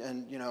stupid,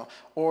 and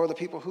or the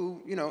people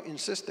who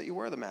insist that you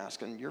wear the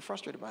mask and you're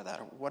frustrated by that,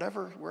 or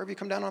wherever you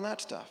come down on that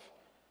stuff.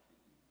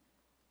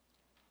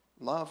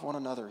 Love one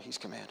another, he's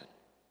commanded.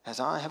 As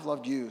I have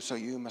loved you, so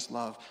you must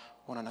love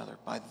one another.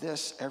 By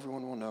this,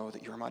 everyone will know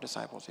that you are my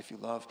disciples if you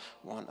love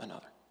one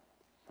another.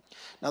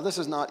 Now, this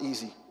is not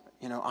easy.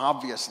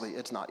 Obviously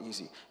it's not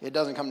easy. It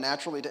doesn't come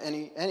naturally to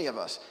any of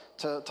us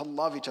to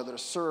love each other, to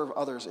serve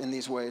others in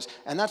these ways.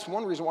 And that's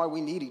one reason why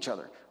we need each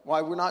other,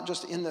 why we're not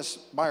just in this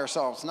by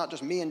ourselves. It's not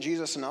just me and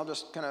Jesus, and I'll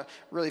just kind of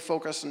really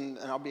focus, and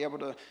I'll be able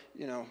to,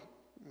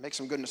 make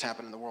some goodness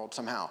happen in the world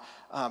somehow.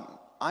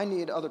 I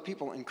need other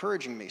people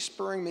encouraging me,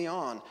 spurring me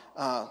on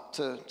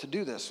to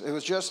do this. It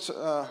was just,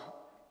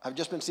 I've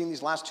just been seeing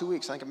these last 2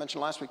 weeks, I think I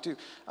mentioned last week too,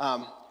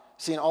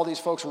 seeing all these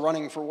folks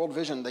running for World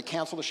Vision. They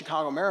canceled the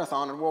Chicago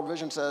Marathon, and World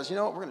Vision says, you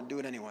know what, we're going to do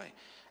it anyway.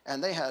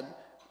 And they had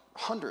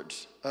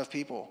hundreds of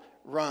people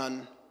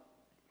run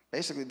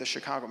basically the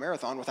Chicago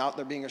Marathon without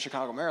there being a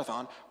Chicago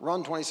Marathon,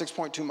 run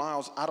 26.2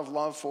 miles out of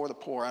love for the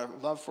poor, out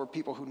of love for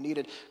people who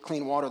needed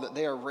clean water, that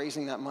they are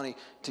raising that money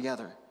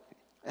together.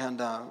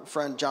 And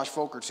friend Josh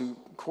Folkerts, who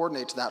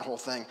coordinates that whole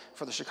thing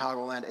for the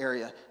Chicagoland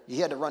area, he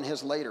had to run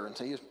his later, and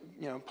so he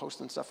was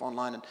posting stuff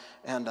online,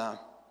 and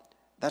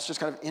that's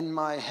just kind of in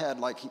my head,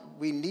 like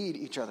we need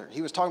each other.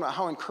 He was talking about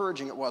how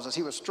encouraging it was as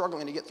he was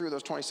struggling to get through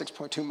those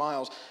 26.2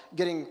 miles,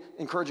 getting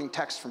encouraging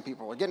texts from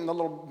people, or getting the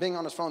little bing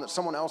on his phone that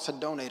someone else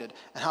had donated,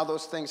 and how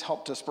those things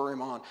helped to spur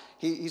him on.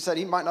 He said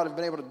he might not have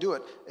been able to do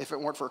it if it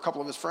weren't for a couple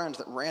of his friends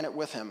that ran it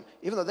with him,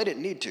 even though they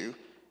didn't need to,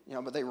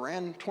 but they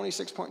ran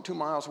 26.2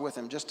 miles with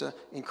him just to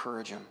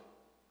encourage him.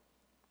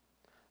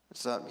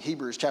 It's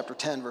Hebrews chapter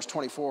 10, verse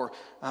 24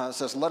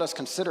 says, let us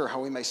consider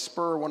how we may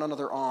spur one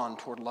another on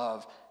toward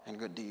love and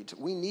good deeds.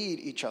 We need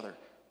each other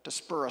to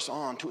spur us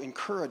on, to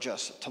encourage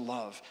us to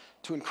love,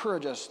 to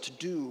encourage us to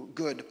do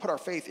good, to put our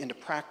faith into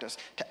practice,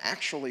 to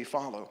actually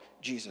follow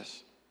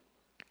Jesus.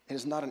 It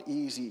is not an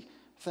easy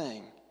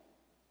thing.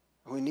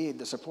 We need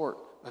the support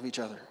of each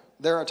other.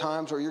 There are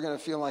times where you're going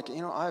to feel like,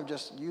 I've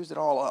just used it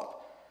all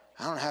up.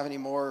 I don't have any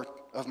more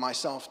of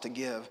myself to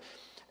give.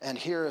 And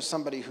here is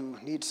somebody who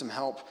needs some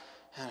help.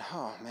 And,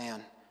 oh,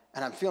 man.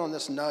 And I'm feeling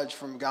this nudge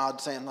from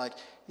God saying, like,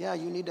 yeah,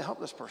 you need to help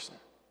this person.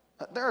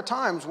 There are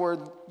times where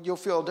you'll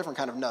feel a different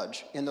kind of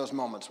nudge in those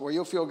moments, where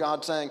you'll feel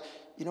God saying,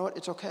 you know what,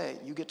 it's okay.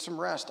 You get some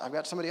rest. I've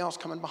got somebody else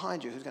coming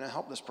behind you who's going to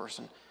help this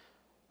person.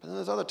 But then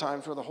there's other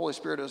times where the Holy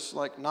Spirit is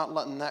like not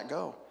letting that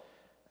go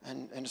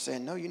and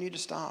saying, no, you need to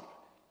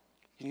stop.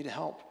 You need to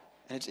help.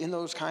 And it's in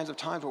those kinds of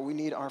times where we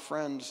need our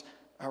friends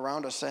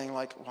around us saying,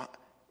 like, well,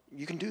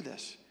 you can do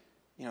this.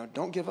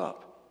 Don't give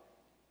up.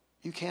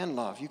 You can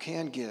love. You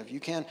can give. You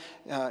can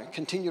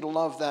continue to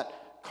love that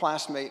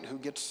classmate who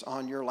gets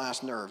on your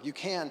last nerve. You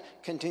can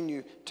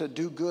continue to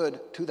do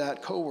good to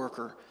that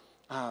coworker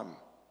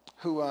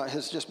who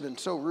has just been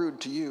so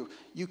rude to you.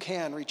 You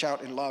can reach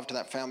out in love to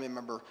that family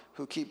member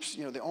who keeps,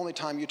 the only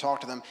time you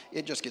talk to them,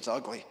 it just gets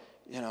ugly,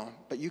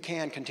 But you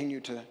can continue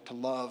to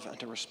love and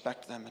to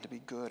respect them and to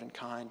be good and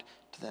kind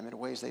to them in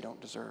ways they don't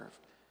deserve.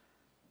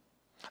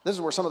 This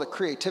is where some of the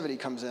creativity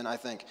comes in, I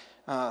think,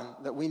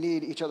 that we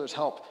need each other's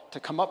help to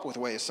come up with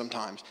ways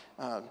sometimes.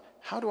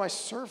 How do I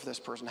serve this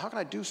person? How can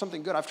I do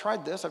something good? I've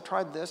tried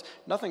this.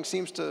 Nothing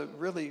seems to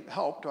really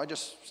help. Do I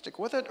just stick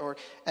with it?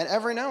 And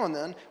every now and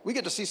then, we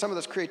get to see some of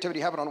this creativity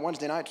happen on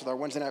Wednesday nights with our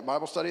Wednesday night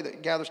Bible study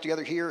that gathers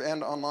together here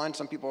and online.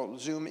 Some people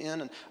Zoom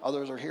in, and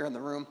others are here in the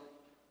room,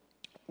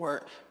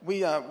 where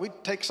we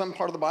take some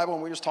part of the Bible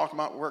and we just talk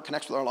about where it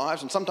connects with our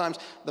lives. And sometimes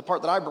the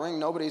part that I bring,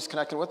 nobody's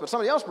connected with, but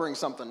somebody else brings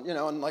something,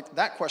 and like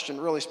that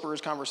question really spurs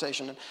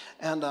conversation.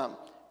 And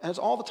it's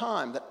all the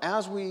time that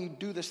as we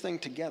do this thing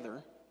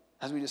together,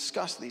 as we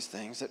discuss these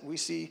things, that we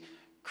see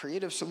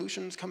creative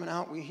solutions coming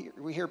out.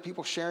 We hear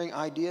people sharing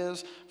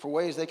ideas for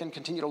ways they can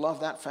continue to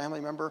love that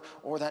family member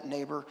or that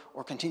neighbor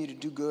or continue to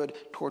do good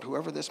toward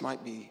whoever this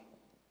might be.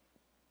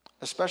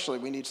 Especially,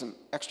 we need some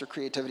extra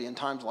creativity in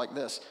times like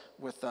this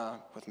with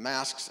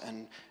masks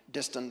and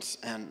distance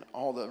and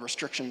all the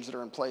restrictions that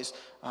are in place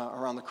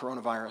around the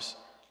coronavirus.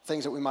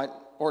 Things that we might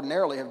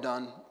ordinarily have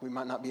done, we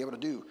might not be able to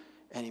do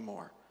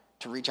anymore.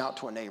 To reach out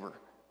to a neighbor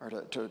or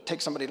to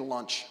take somebody to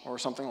lunch or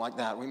something like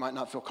that. We might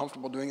not feel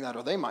comfortable doing that,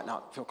 or they might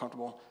not feel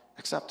comfortable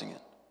accepting it.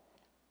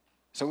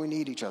 So we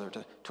need each other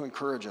to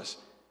encourage us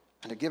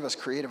and to give us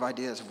creative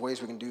ideas of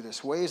ways we can do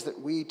this, ways that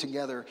we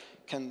together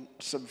can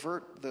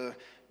subvert the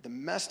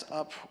messed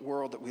up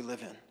world that we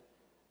live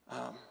in.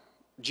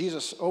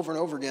 Jesus, over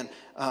and over again,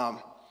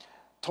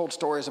 told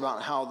stories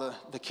about how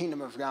the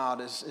kingdom of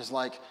God is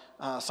like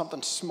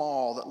something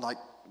small that like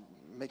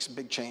makes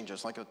big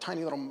changes, like a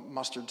tiny little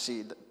mustard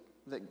seed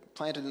that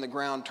planted in the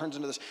ground turns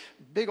into this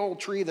big old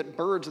tree that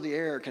birds of the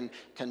air can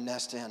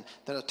nest in,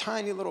 that a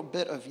tiny little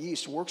bit of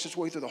yeast works its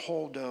way through the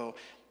whole dough.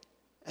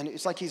 And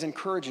it's like he's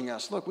encouraging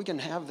us, look, we can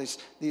have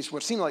these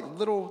what seem like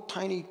little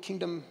tiny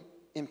kingdom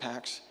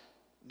impacts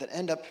that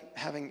end up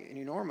having an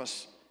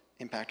enormous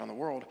impact on the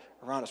world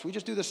around us. We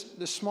just do this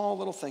small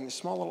little thing, this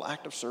small little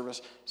act of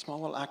service,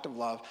 small little act of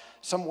love,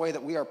 some way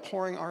that we are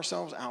pouring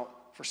ourselves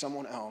out for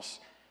someone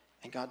else.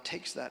 And God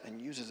takes that and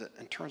uses it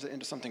and turns it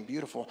into something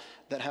beautiful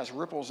that has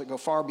ripples that go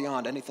far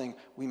beyond anything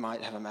we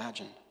might have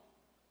imagined.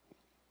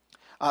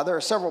 There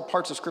are several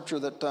parts of Scripture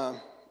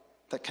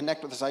that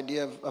connect with this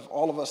idea of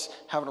all of us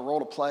having a role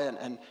to play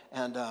and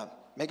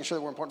making sure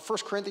that we're important. 1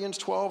 Corinthians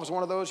 12 is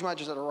one of those. You might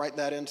just have to write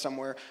that in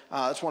somewhere.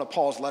 It's one of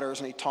Paul's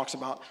letters, and he talks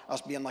about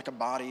us being like a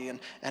body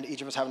and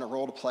each of us having a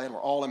role to play, and we're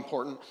all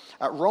important.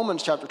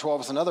 Romans chapter 12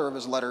 is another of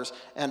his letters,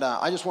 and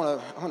I'm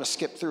going to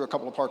skip through a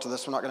couple of parts of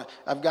this.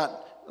 I've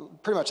got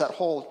pretty much that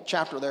whole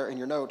chapter there in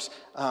your notes,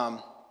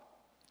 but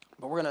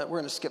we're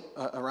going to skip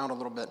around a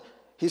little bit.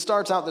 He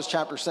starts out this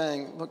chapter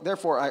saying, look,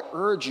 therefore I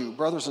urge you,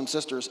 brothers and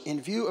sisters, in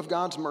view of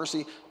God's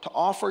mercy, to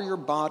offer your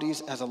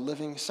bodies as a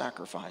living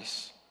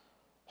sacrifice,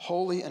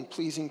 holy and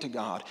pleasing to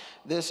God.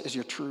 This is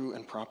your true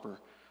and proper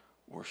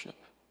worship.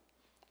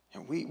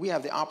 And we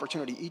have the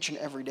opportunity each and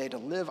every day to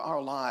live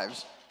our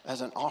lives as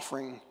an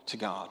offering to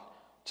God,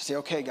 to say,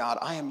 okay, God,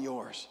 I am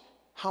yours.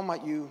 How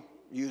might you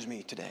use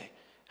me today?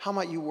 How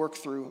might you work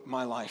through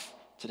my life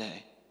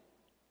today?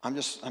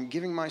 I'm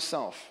giving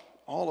myself,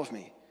 all of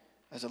me,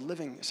 as a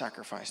living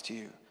sacrifice to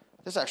you.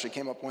 This actually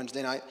came up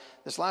Wednesday night.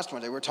 This last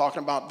Wednesday, we were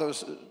talking about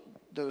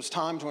those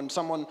times when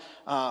someone,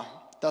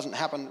 doesn't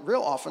happen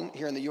real often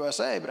here in the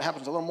USA, but it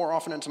happens a little more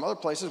often in some other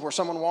places, where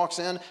someone walks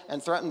in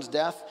and threatens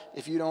death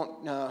if you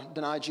don't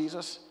deny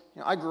Jesus.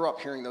 I grew up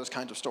hearing those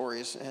kinds of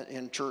stories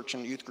in church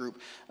and youth group.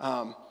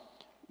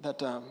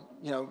 The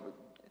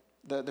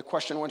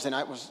question Wednesday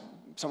night was,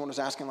 someone was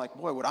asking, like,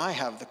 boy, would I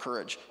have the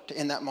courage to,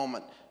 in that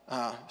moment,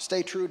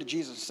 stay true to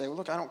Jesus and say, well,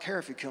 look, I don't care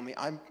if you kill me.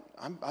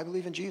 I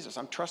believe in Jesus.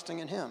 I'm trusting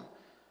in him.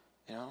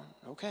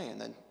 Okay. And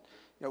then,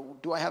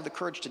 do I have the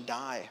courage to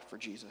die for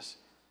Jesus?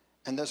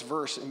 And this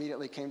verse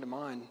immediately came to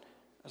mind.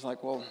 I was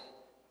like, well,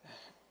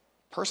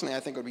 personally, I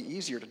think it would be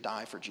easier to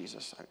die for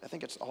Jesus. I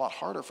think it's a lot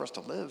harder for us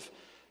to live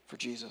for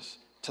Jesus,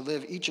 to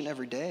live each and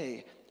every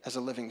day as a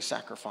living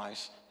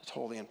sacrifice that's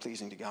holy and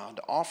pleasing to God,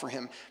 to offer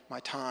him my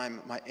time,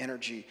 my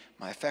energy,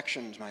 my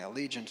affections, my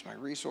allegiance, my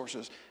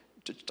resources,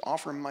 to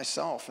offer him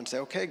myself and say,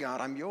 okay, God,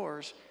 I'm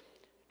yours.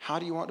 How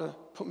do you want to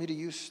put me to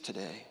use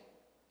today?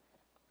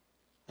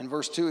 In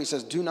verse 2, he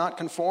says, do not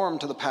conform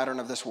to the pattern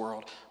of this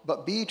world,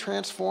 but be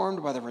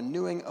transformed by the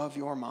renewing of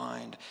your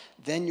mind.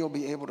 Then you'll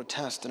be able to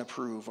test and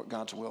approve what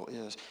God's will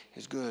is,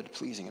 his good,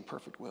 pleasing, and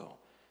perfect will.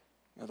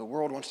 The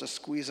world wants to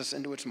squeeze us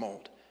into its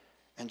mold,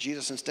 and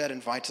Jesus instead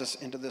invites us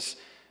into this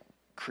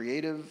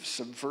creative,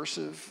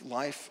 subversive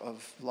life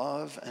of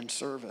love and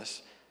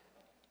service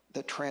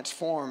that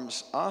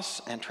transforms us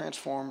and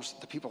transforms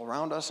the people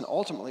around us and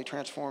ultimately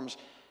transforms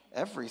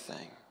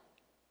everything.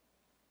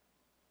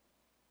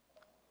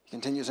 He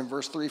continues in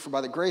verse 3, for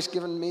by the grace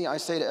given me, I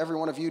say to every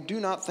one of you, do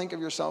not think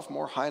of yourself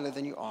more highly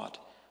than you ought,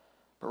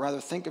 but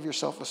rather think of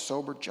yourself with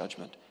sober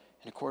judgment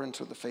in accordance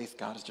with the faith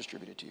God has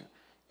distributed to you.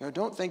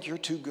 Don't think you're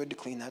too good to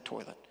clean that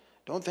toilet.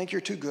 Don't think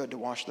you're too good to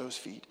wash those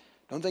feet.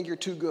 Don't think you're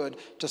too good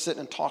to sit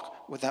and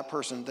talk with that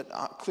person that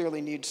clearly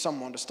needs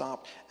someone to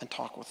stop and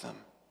talk with them.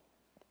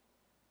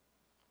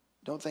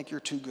 Don't think you're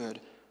too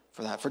good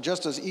for that. For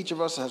just as each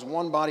of us has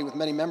one body with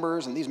many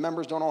members, and these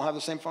members don't all have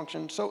the same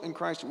function, so in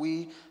Christ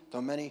we,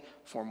 though many,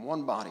 form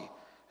one body,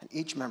 and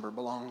each member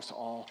belongs to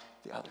all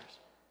the others.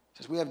 He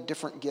says we have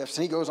different gifts,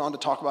 and he goes on to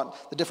talk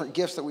about the different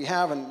gifts that we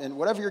have, and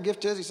whatever your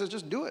gift is, he says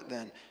just do it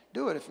then.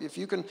 Do it. If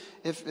you can,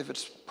 if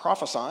it's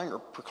prophesying or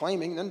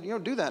proclaiming, then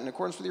do that in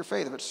accordance with your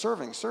faith. If it's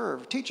serving,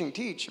 serve. Teaching,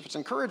 teach. If it's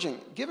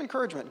encouraging, give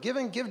encouragement.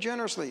 Giving, give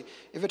generously.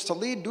 If it's to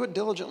lead, do it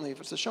diligently. If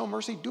it's to show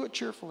mercy, do it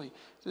cheerfully.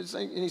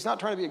 And he's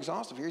not trying to be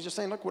exhaustive here. He's just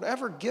saying, look,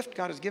 whatever gift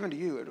God has given to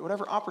you,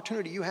 whatever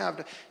opportunity you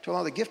have to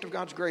allow the gift of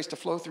God's grace to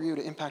flow through you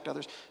to impact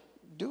others,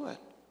 do it.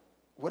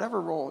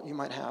 Whatever role you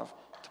might have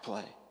to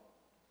play.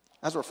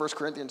 That's where 1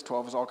 Corinthians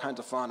 12 is all kinds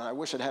of fun. And I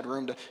wish it had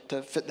room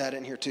to fit that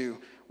in here too,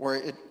 where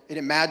it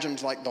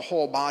imagines like the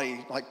whole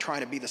body like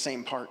trying to be the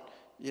same part,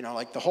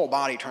 like the whole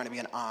body trying to be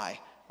an eye.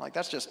 Like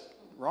that's just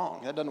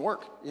wrong. That doesn't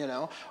work,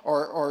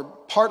 Or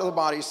part of the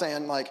body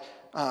saying like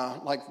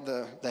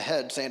the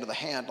head saying to the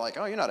hand, like,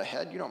 oh, you're not a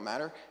head, you don't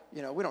matter.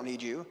 We don't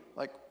need you.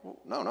 Like,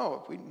 well,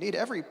 no, we need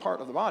every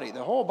part of the body.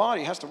 The whole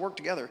body has to work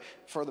together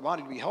for the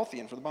body to be healthy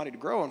and for the body to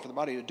grow and for the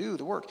body to do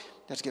the work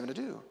that's given to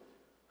do.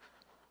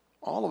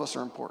 All of us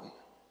are important.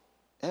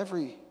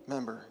 Every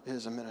member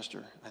is a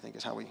minister, I think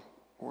is how we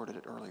worded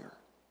it earlier.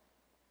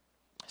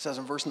 It says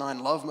in verse 9,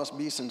 love must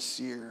be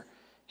sincere.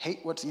 Hate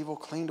what's evil,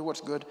 cling to what's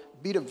good.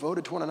 Be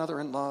devoted to one another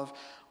in love.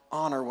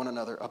 Honor one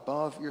another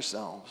above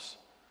yourselves.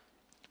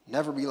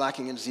 Never be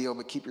lacking in zeal,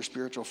 but keep your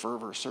spiritual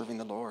fervor serving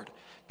the Lord.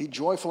 Be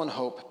joyful in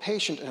hope,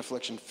 patient in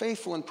affliction,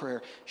 faithful in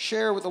prayer.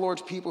 Share with the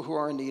Lord's people who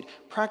are in need.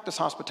 Practice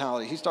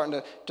hospitality. He's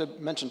starting to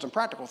mention some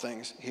practical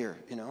things here,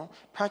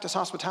 Practice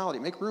hospitality.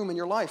 Make room in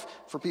your life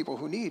for people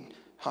who need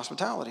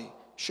hospitality.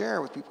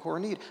 Share with people who are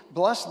in need.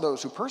 Bless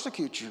those who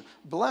persecute you.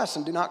 Bless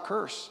and do not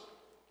curse.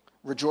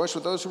 Rejoice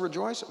with those who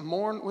rejoice.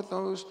 Mourn with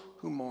those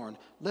who mourn.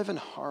 Live in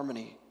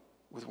harmony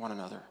with one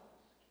another.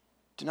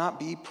 Do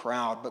not be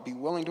proud, but be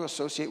willing to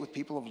associate with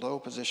people of low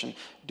position.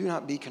 Do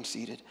not be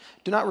conceited.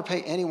 Do not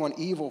repay anyone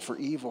evil for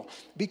evil.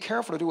 Be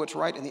careful to do what's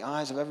right in the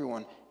eyes of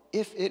everyone,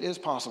 if it is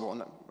possible.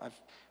 And I've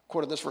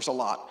quoted this verse a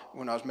lot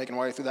when I was making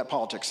my way through that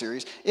politics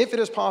series. If it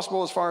is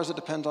possible, as far as it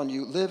depends on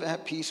you, live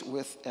at peace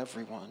with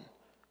everyone.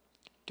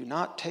 Do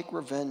not take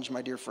revenge,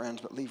 my dear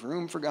friends, but leave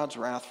room for God's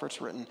wrath, for it's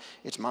written,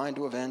 it's mine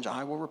to avenge,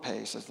 I will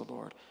repay, says the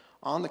Lord.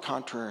 On the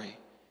contrary,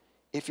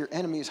 if your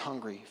enemy is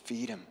hungry,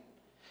 feed him.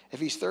 If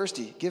he's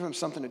thirsty, give him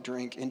something to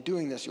drink. In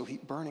doing this, you'll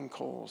heap burning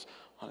coals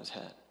on his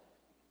head.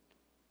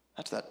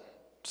 That's that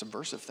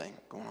subversive thing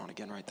going on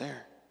again right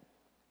there.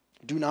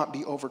 Do not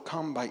be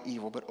overcome by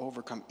evil, but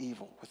overcome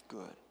evil with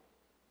good.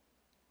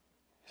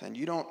 And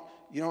you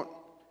don't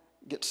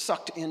get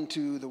sucked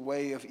into the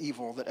way of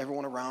evil that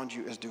everyone around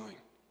you is doing.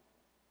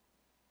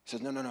 He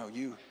says, no,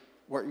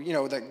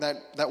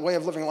 that way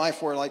of living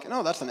life where like,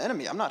 no, that's an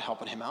enemy. I'm not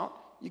helping him out.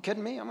 You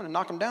kidding me? I'm going to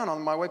knock him down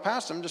on my way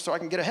past him just so I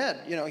can get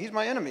ahead. He's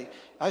my enemy.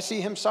 I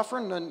see him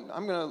suffering, and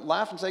I'm going to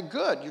laugh and say,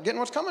 good, you're getting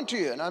what's coming to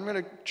you, and I'm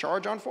going to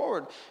charge on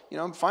forward.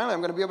 Finally, I'm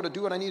going to be able to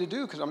do what I need to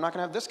do because I'm not going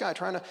to have this guy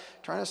trying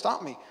to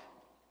stop me.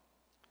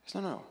 He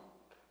says, no.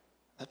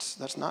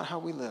 That's not how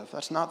we live.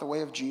 That's not the way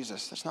of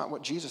Jesus. That's not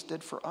what Jesus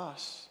did for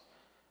us.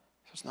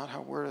 That's not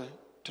how we're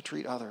to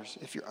treat others.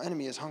 If your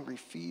enemy is hungry,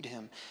 feed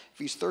him. If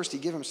he's thirsty,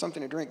 give him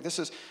something to drink. This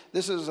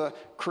is a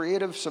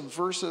creative,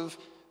 subversive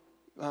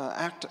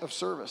act of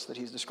service that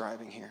he's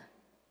describing here.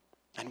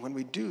 And when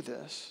we do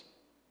this,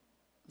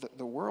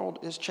 the world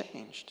is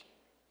changed.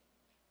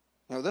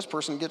 This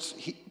person gets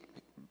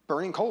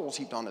burning coals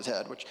heaped on his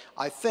head, which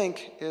I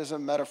think is a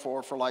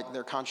metaphor for like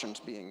their conscience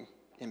being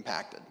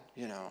impacted.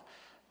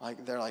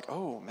 Like they're like,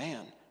 oh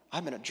man,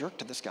 I've been a jerk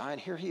to this guy,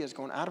 and here he is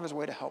going out of his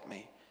way to help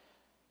me.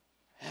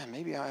 Man,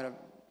 maybe I ought to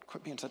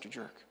quit being such a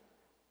jerk.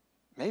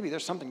 Maybe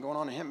there's something going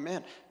on in him.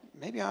 Man,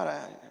 maybe I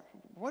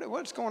ought to,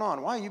 what's going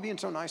on? Why are you being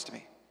so nice to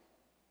me?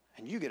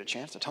 And you get a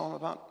chance to tell him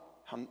about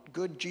how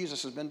good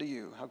Jesus has been to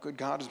you, how good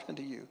God has been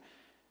to you,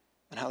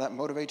 and how that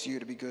motivates you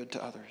to be good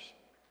to others.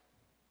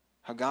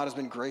 How God has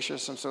been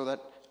gracious, and so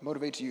that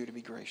motivates you to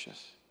be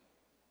gracious.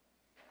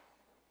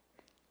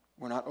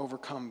 We're not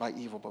overcome by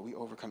evil, but we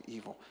overcome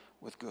evil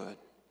with good.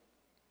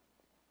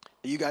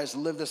 You guys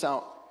live this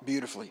out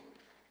beautifully,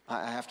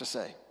 I have to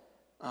say.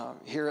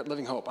 Here at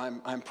Living Hope,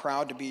 I'm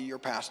proud to be your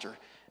pastor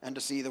and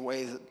to see the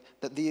way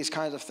that these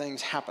kinds of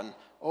things happen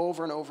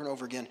over and over and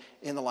over again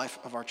in the life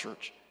of our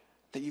church.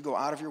 That you go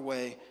out of your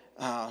way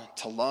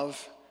to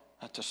love,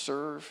 to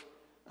serve,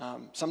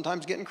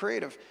 sometimes getting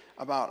creative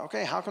about,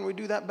 okay, how can we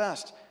do that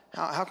best?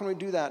 How can we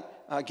do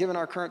that given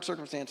our current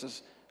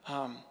circumstances?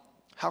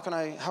 How can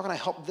I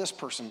help this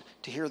person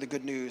to hear the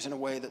good news in a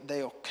way that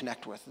they'll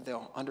connect with, that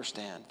they'll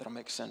understand, that'll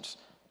make sense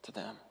to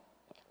them?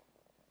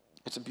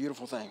 It's a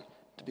beautiful thing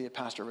to be a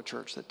pastor of a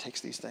church that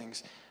takes these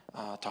things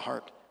to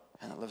heart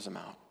and that lives them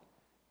out.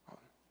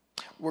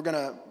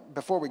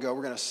 Before we go,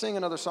 we're going to sing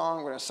another song.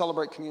 We're going to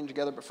celebrate communion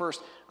together. But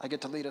first, I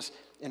get to lead us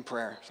in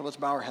prayer. So let's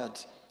bow our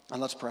heads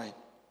and let's pray.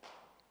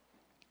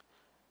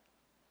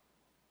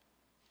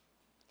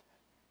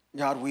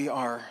 God, we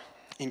are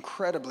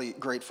incredibly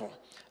grateful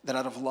that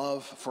out of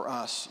love for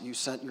us, you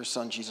sent your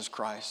Son, Jesus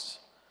Christ,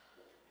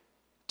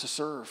 to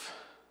serve,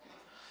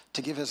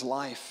 to give his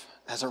life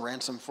as a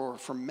ransom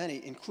for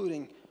many,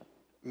 including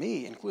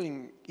me,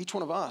 including each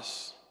one of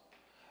us.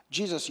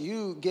 Jesus,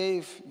 you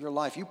gave your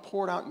life, you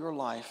poured out your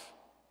life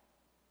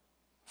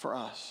for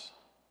us.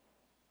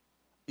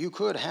 You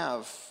could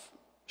have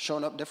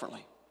shown up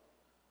differently.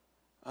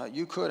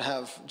 You could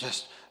have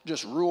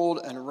just ruled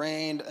and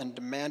reigned and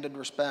demanded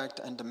respect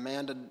and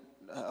demanded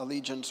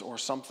allegiance or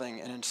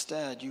something, and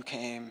instead you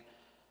came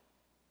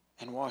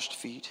and washed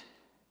feet.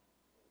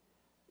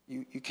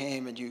 You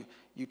came and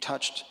you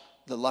touched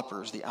the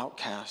lepers, the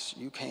outcasts.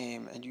 You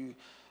came and you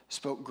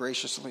spoke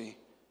graciously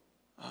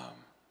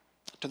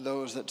to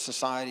those that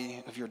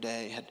society of your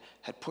day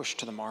had pushed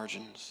to the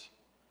margins.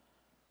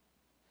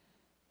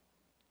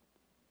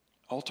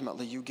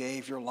 Ultimately, you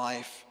gave your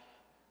life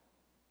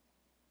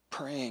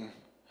praying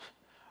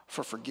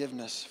for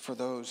forgiveness for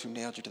those who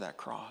nailed you to that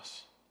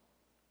cross.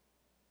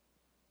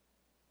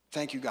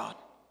 Thank you, God,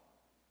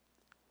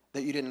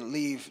 that you didn't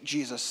leave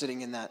Jesus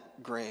sitting in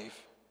that grave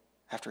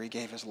after he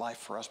gave his life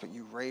for us, but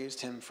you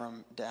raised him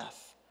from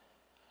death,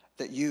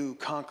 that you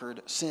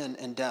conquered sin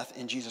and death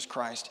in Jesus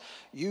Christ.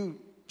 You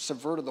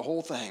subverted the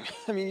whole thing.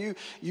 I mean,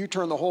 you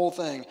turned the whole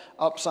thing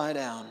upside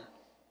down,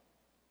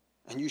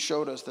 and you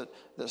showed us that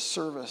the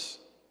service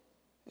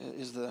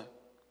is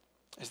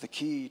the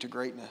key to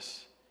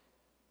greatness.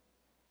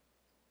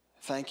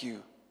 Thank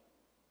you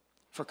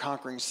for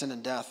conquering sin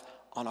and death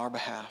on our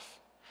behalf.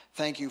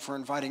 Thank you for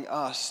inviting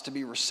us to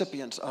be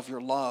recipients of your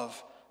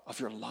love, of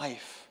your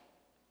life,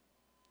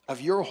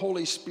 of your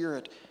Holy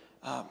Spirit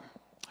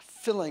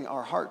filling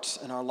our hearts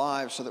and our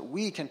lives so that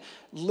we can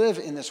live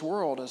in this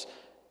world as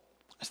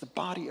the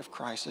body of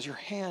Christ, as your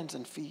hands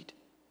and feet,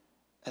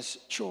 as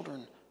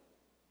children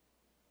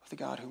of the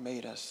God who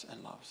made us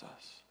and loves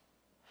us.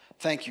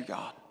 Thank you,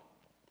 God.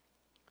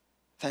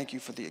 Thank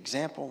you for the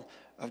example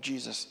of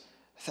Jesus.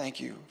 Thank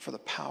you for the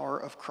power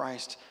of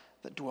Christ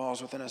that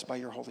dwells within us by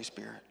your Holy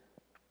Spirit.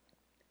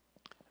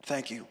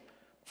 Thank you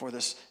for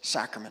this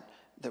sacrament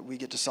that we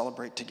get to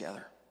celebrate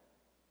together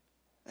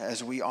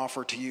as we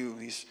offer to you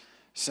these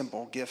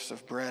simple gifts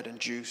of bread and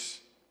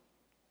juice.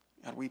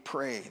 And we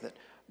pray that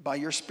by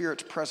your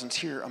Spirit's presence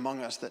here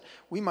among us, that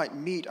we might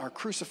meet our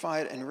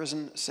crucified and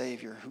risen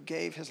Savior who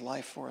gave his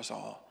life for us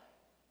all.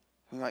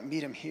 We might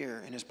meet him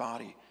here in his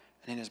body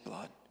and in his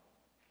blood.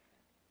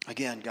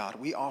 Again, God,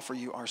 we offer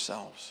you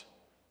ourselves,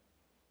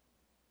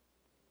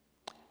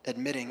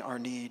 admitting our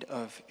need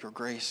of your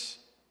grace,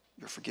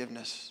 your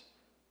forgiveness,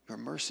 your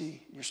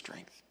mercy, your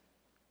strength.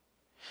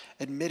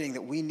 Admitting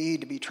that we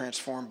need to be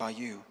transformed by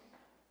you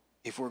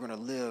if we're going to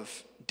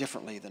live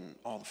differently than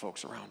all the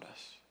folks around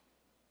us.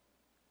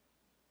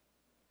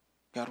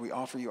 God, we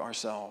offer you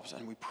ourselves,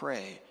 and we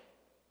pray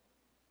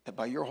that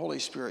by your Holy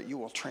Spirit you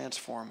will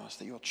transform us,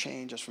 that you'll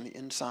change us from the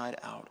inside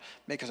out,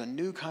 make us a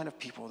new kind of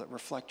people that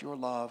reflect your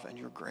love and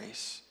your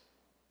grace,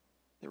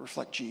 that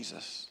reflect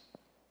Jesus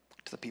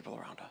to the people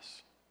around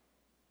us.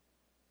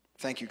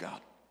 Thank you,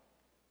 God.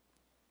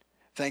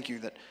 Thank you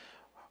that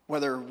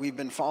whether we've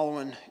been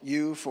following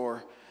you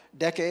for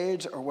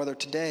decades or whether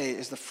today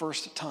is the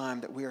first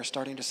time that we are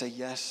starting to say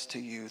yes to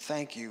you,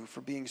 thank you for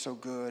being so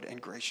good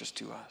and gracious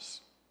to us.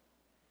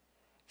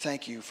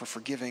 Thank you for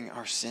forgiving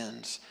our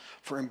sins,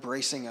 for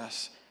embracing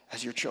us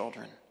as your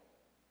children,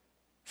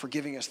 for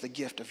giving us the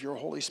gift of your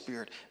Holy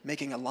Spirit,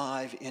 making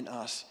alive in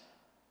us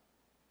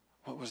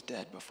what was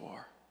dead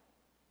before.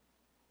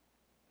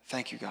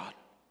 Thank you, God.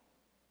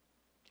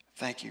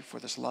 Thank you for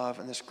this love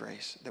and this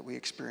grace that we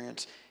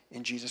experience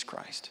in Jesus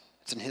Christ.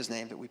 It's in his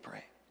name that we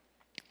pray.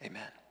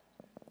 Amen.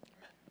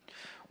 Amen.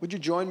 Would you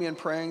join me in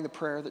praying the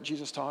prayer that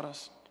Jesus taught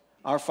us?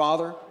 Our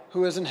Father,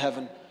 who is in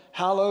heaven,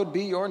 hallowed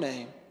be your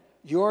name.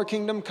 Your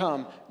kingdom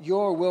come,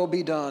 your will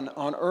be done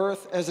on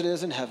earth as it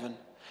is in heaven.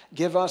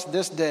 Give us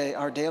this day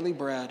our daily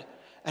bread,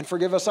 And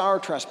forgive us our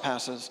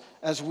trespasses,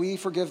 as we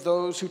forgive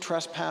those who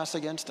trespass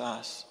against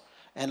us.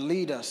 And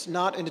lead us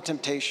not into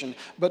temptation,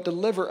 but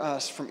deliver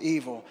us from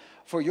evil.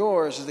 For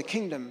yours is the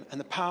kingdom and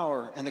the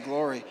power and the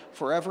glory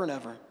forever and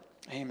ever.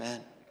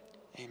 Amen.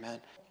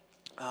 Amen.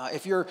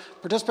 If you're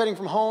participating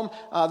from home,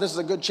 this is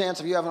a good chance,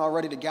 if you haven't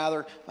already, to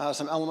gather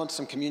some elements,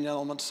 some communion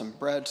elements, some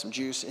bread, some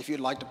juice, if you'd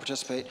like to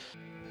participate.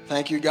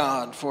 Thank you,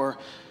 God, for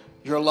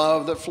your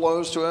love that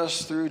flows to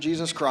us through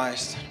Jesus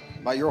Christ,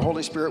 by your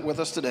Holy Spirit with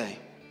us today.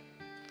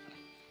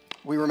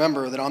 We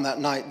remember that on that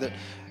night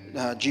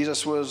that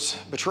Jesus was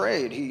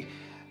betrayed, he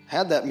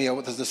had that meal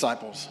with his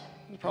disciples.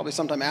 It was probably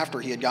sometime after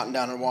he had gotten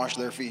down and washed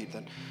their feet.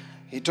 That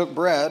he took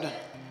bread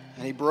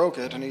and he broke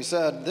it and he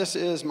said, "This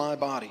is my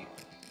body,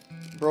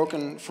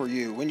 broken for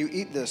you. When you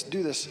eat this,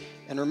 do this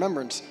in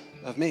remembrance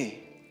of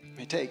me." You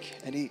may take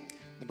and eat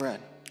the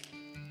bread.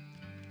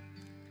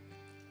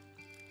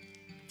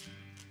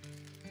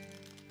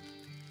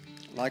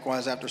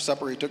 Likewise, after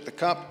supper, he took the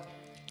cup.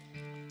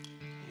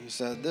 He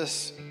said,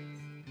 This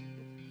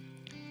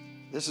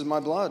is my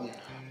blood,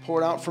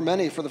 poured out for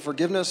many for the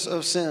forgiveness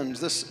of sins.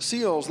 This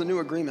seals the new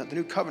agreement, the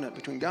new covenant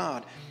between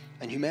God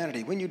and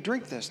humanity. When you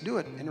drink this, do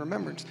it in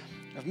remembrance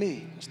of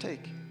me. Let's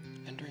take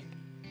and drink.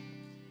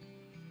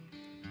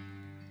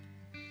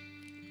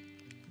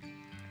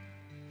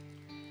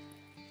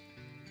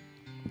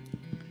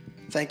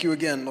 Thank you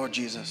again, Lord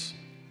Jesus,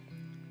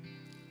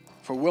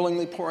 for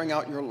willingly pouring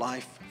out your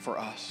life for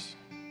us.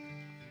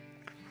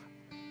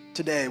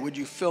 Today, would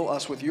you fill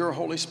us with your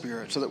Holy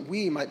Spirit so that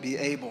we might be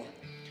able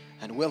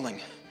and willing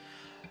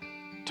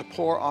to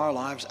pour our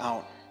lives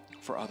out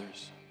for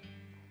others.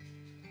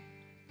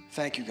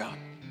 Thank you, God.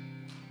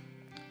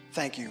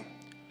 Thank you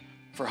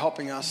for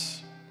helping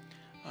us,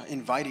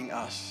 inviting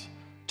us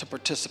to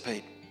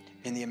participate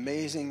in the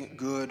amazing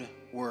good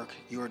work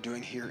you are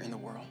doing here in the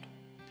world.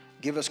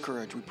 Give us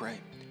courage, we pray,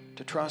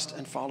 to trust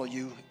and follow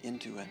you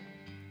into it.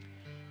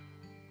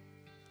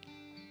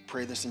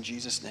 Pray this in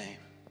Jesus' name.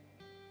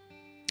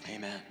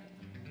 Amen.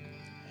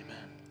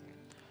 Amen.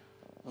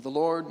 Well, the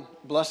Lord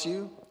bless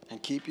you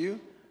and keep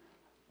you.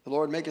 The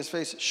Lord make his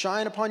face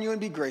shine upon you and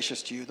be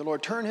gracious to you. The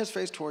Lord turn his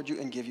face toward you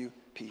and give you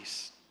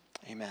peace.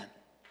 Amen.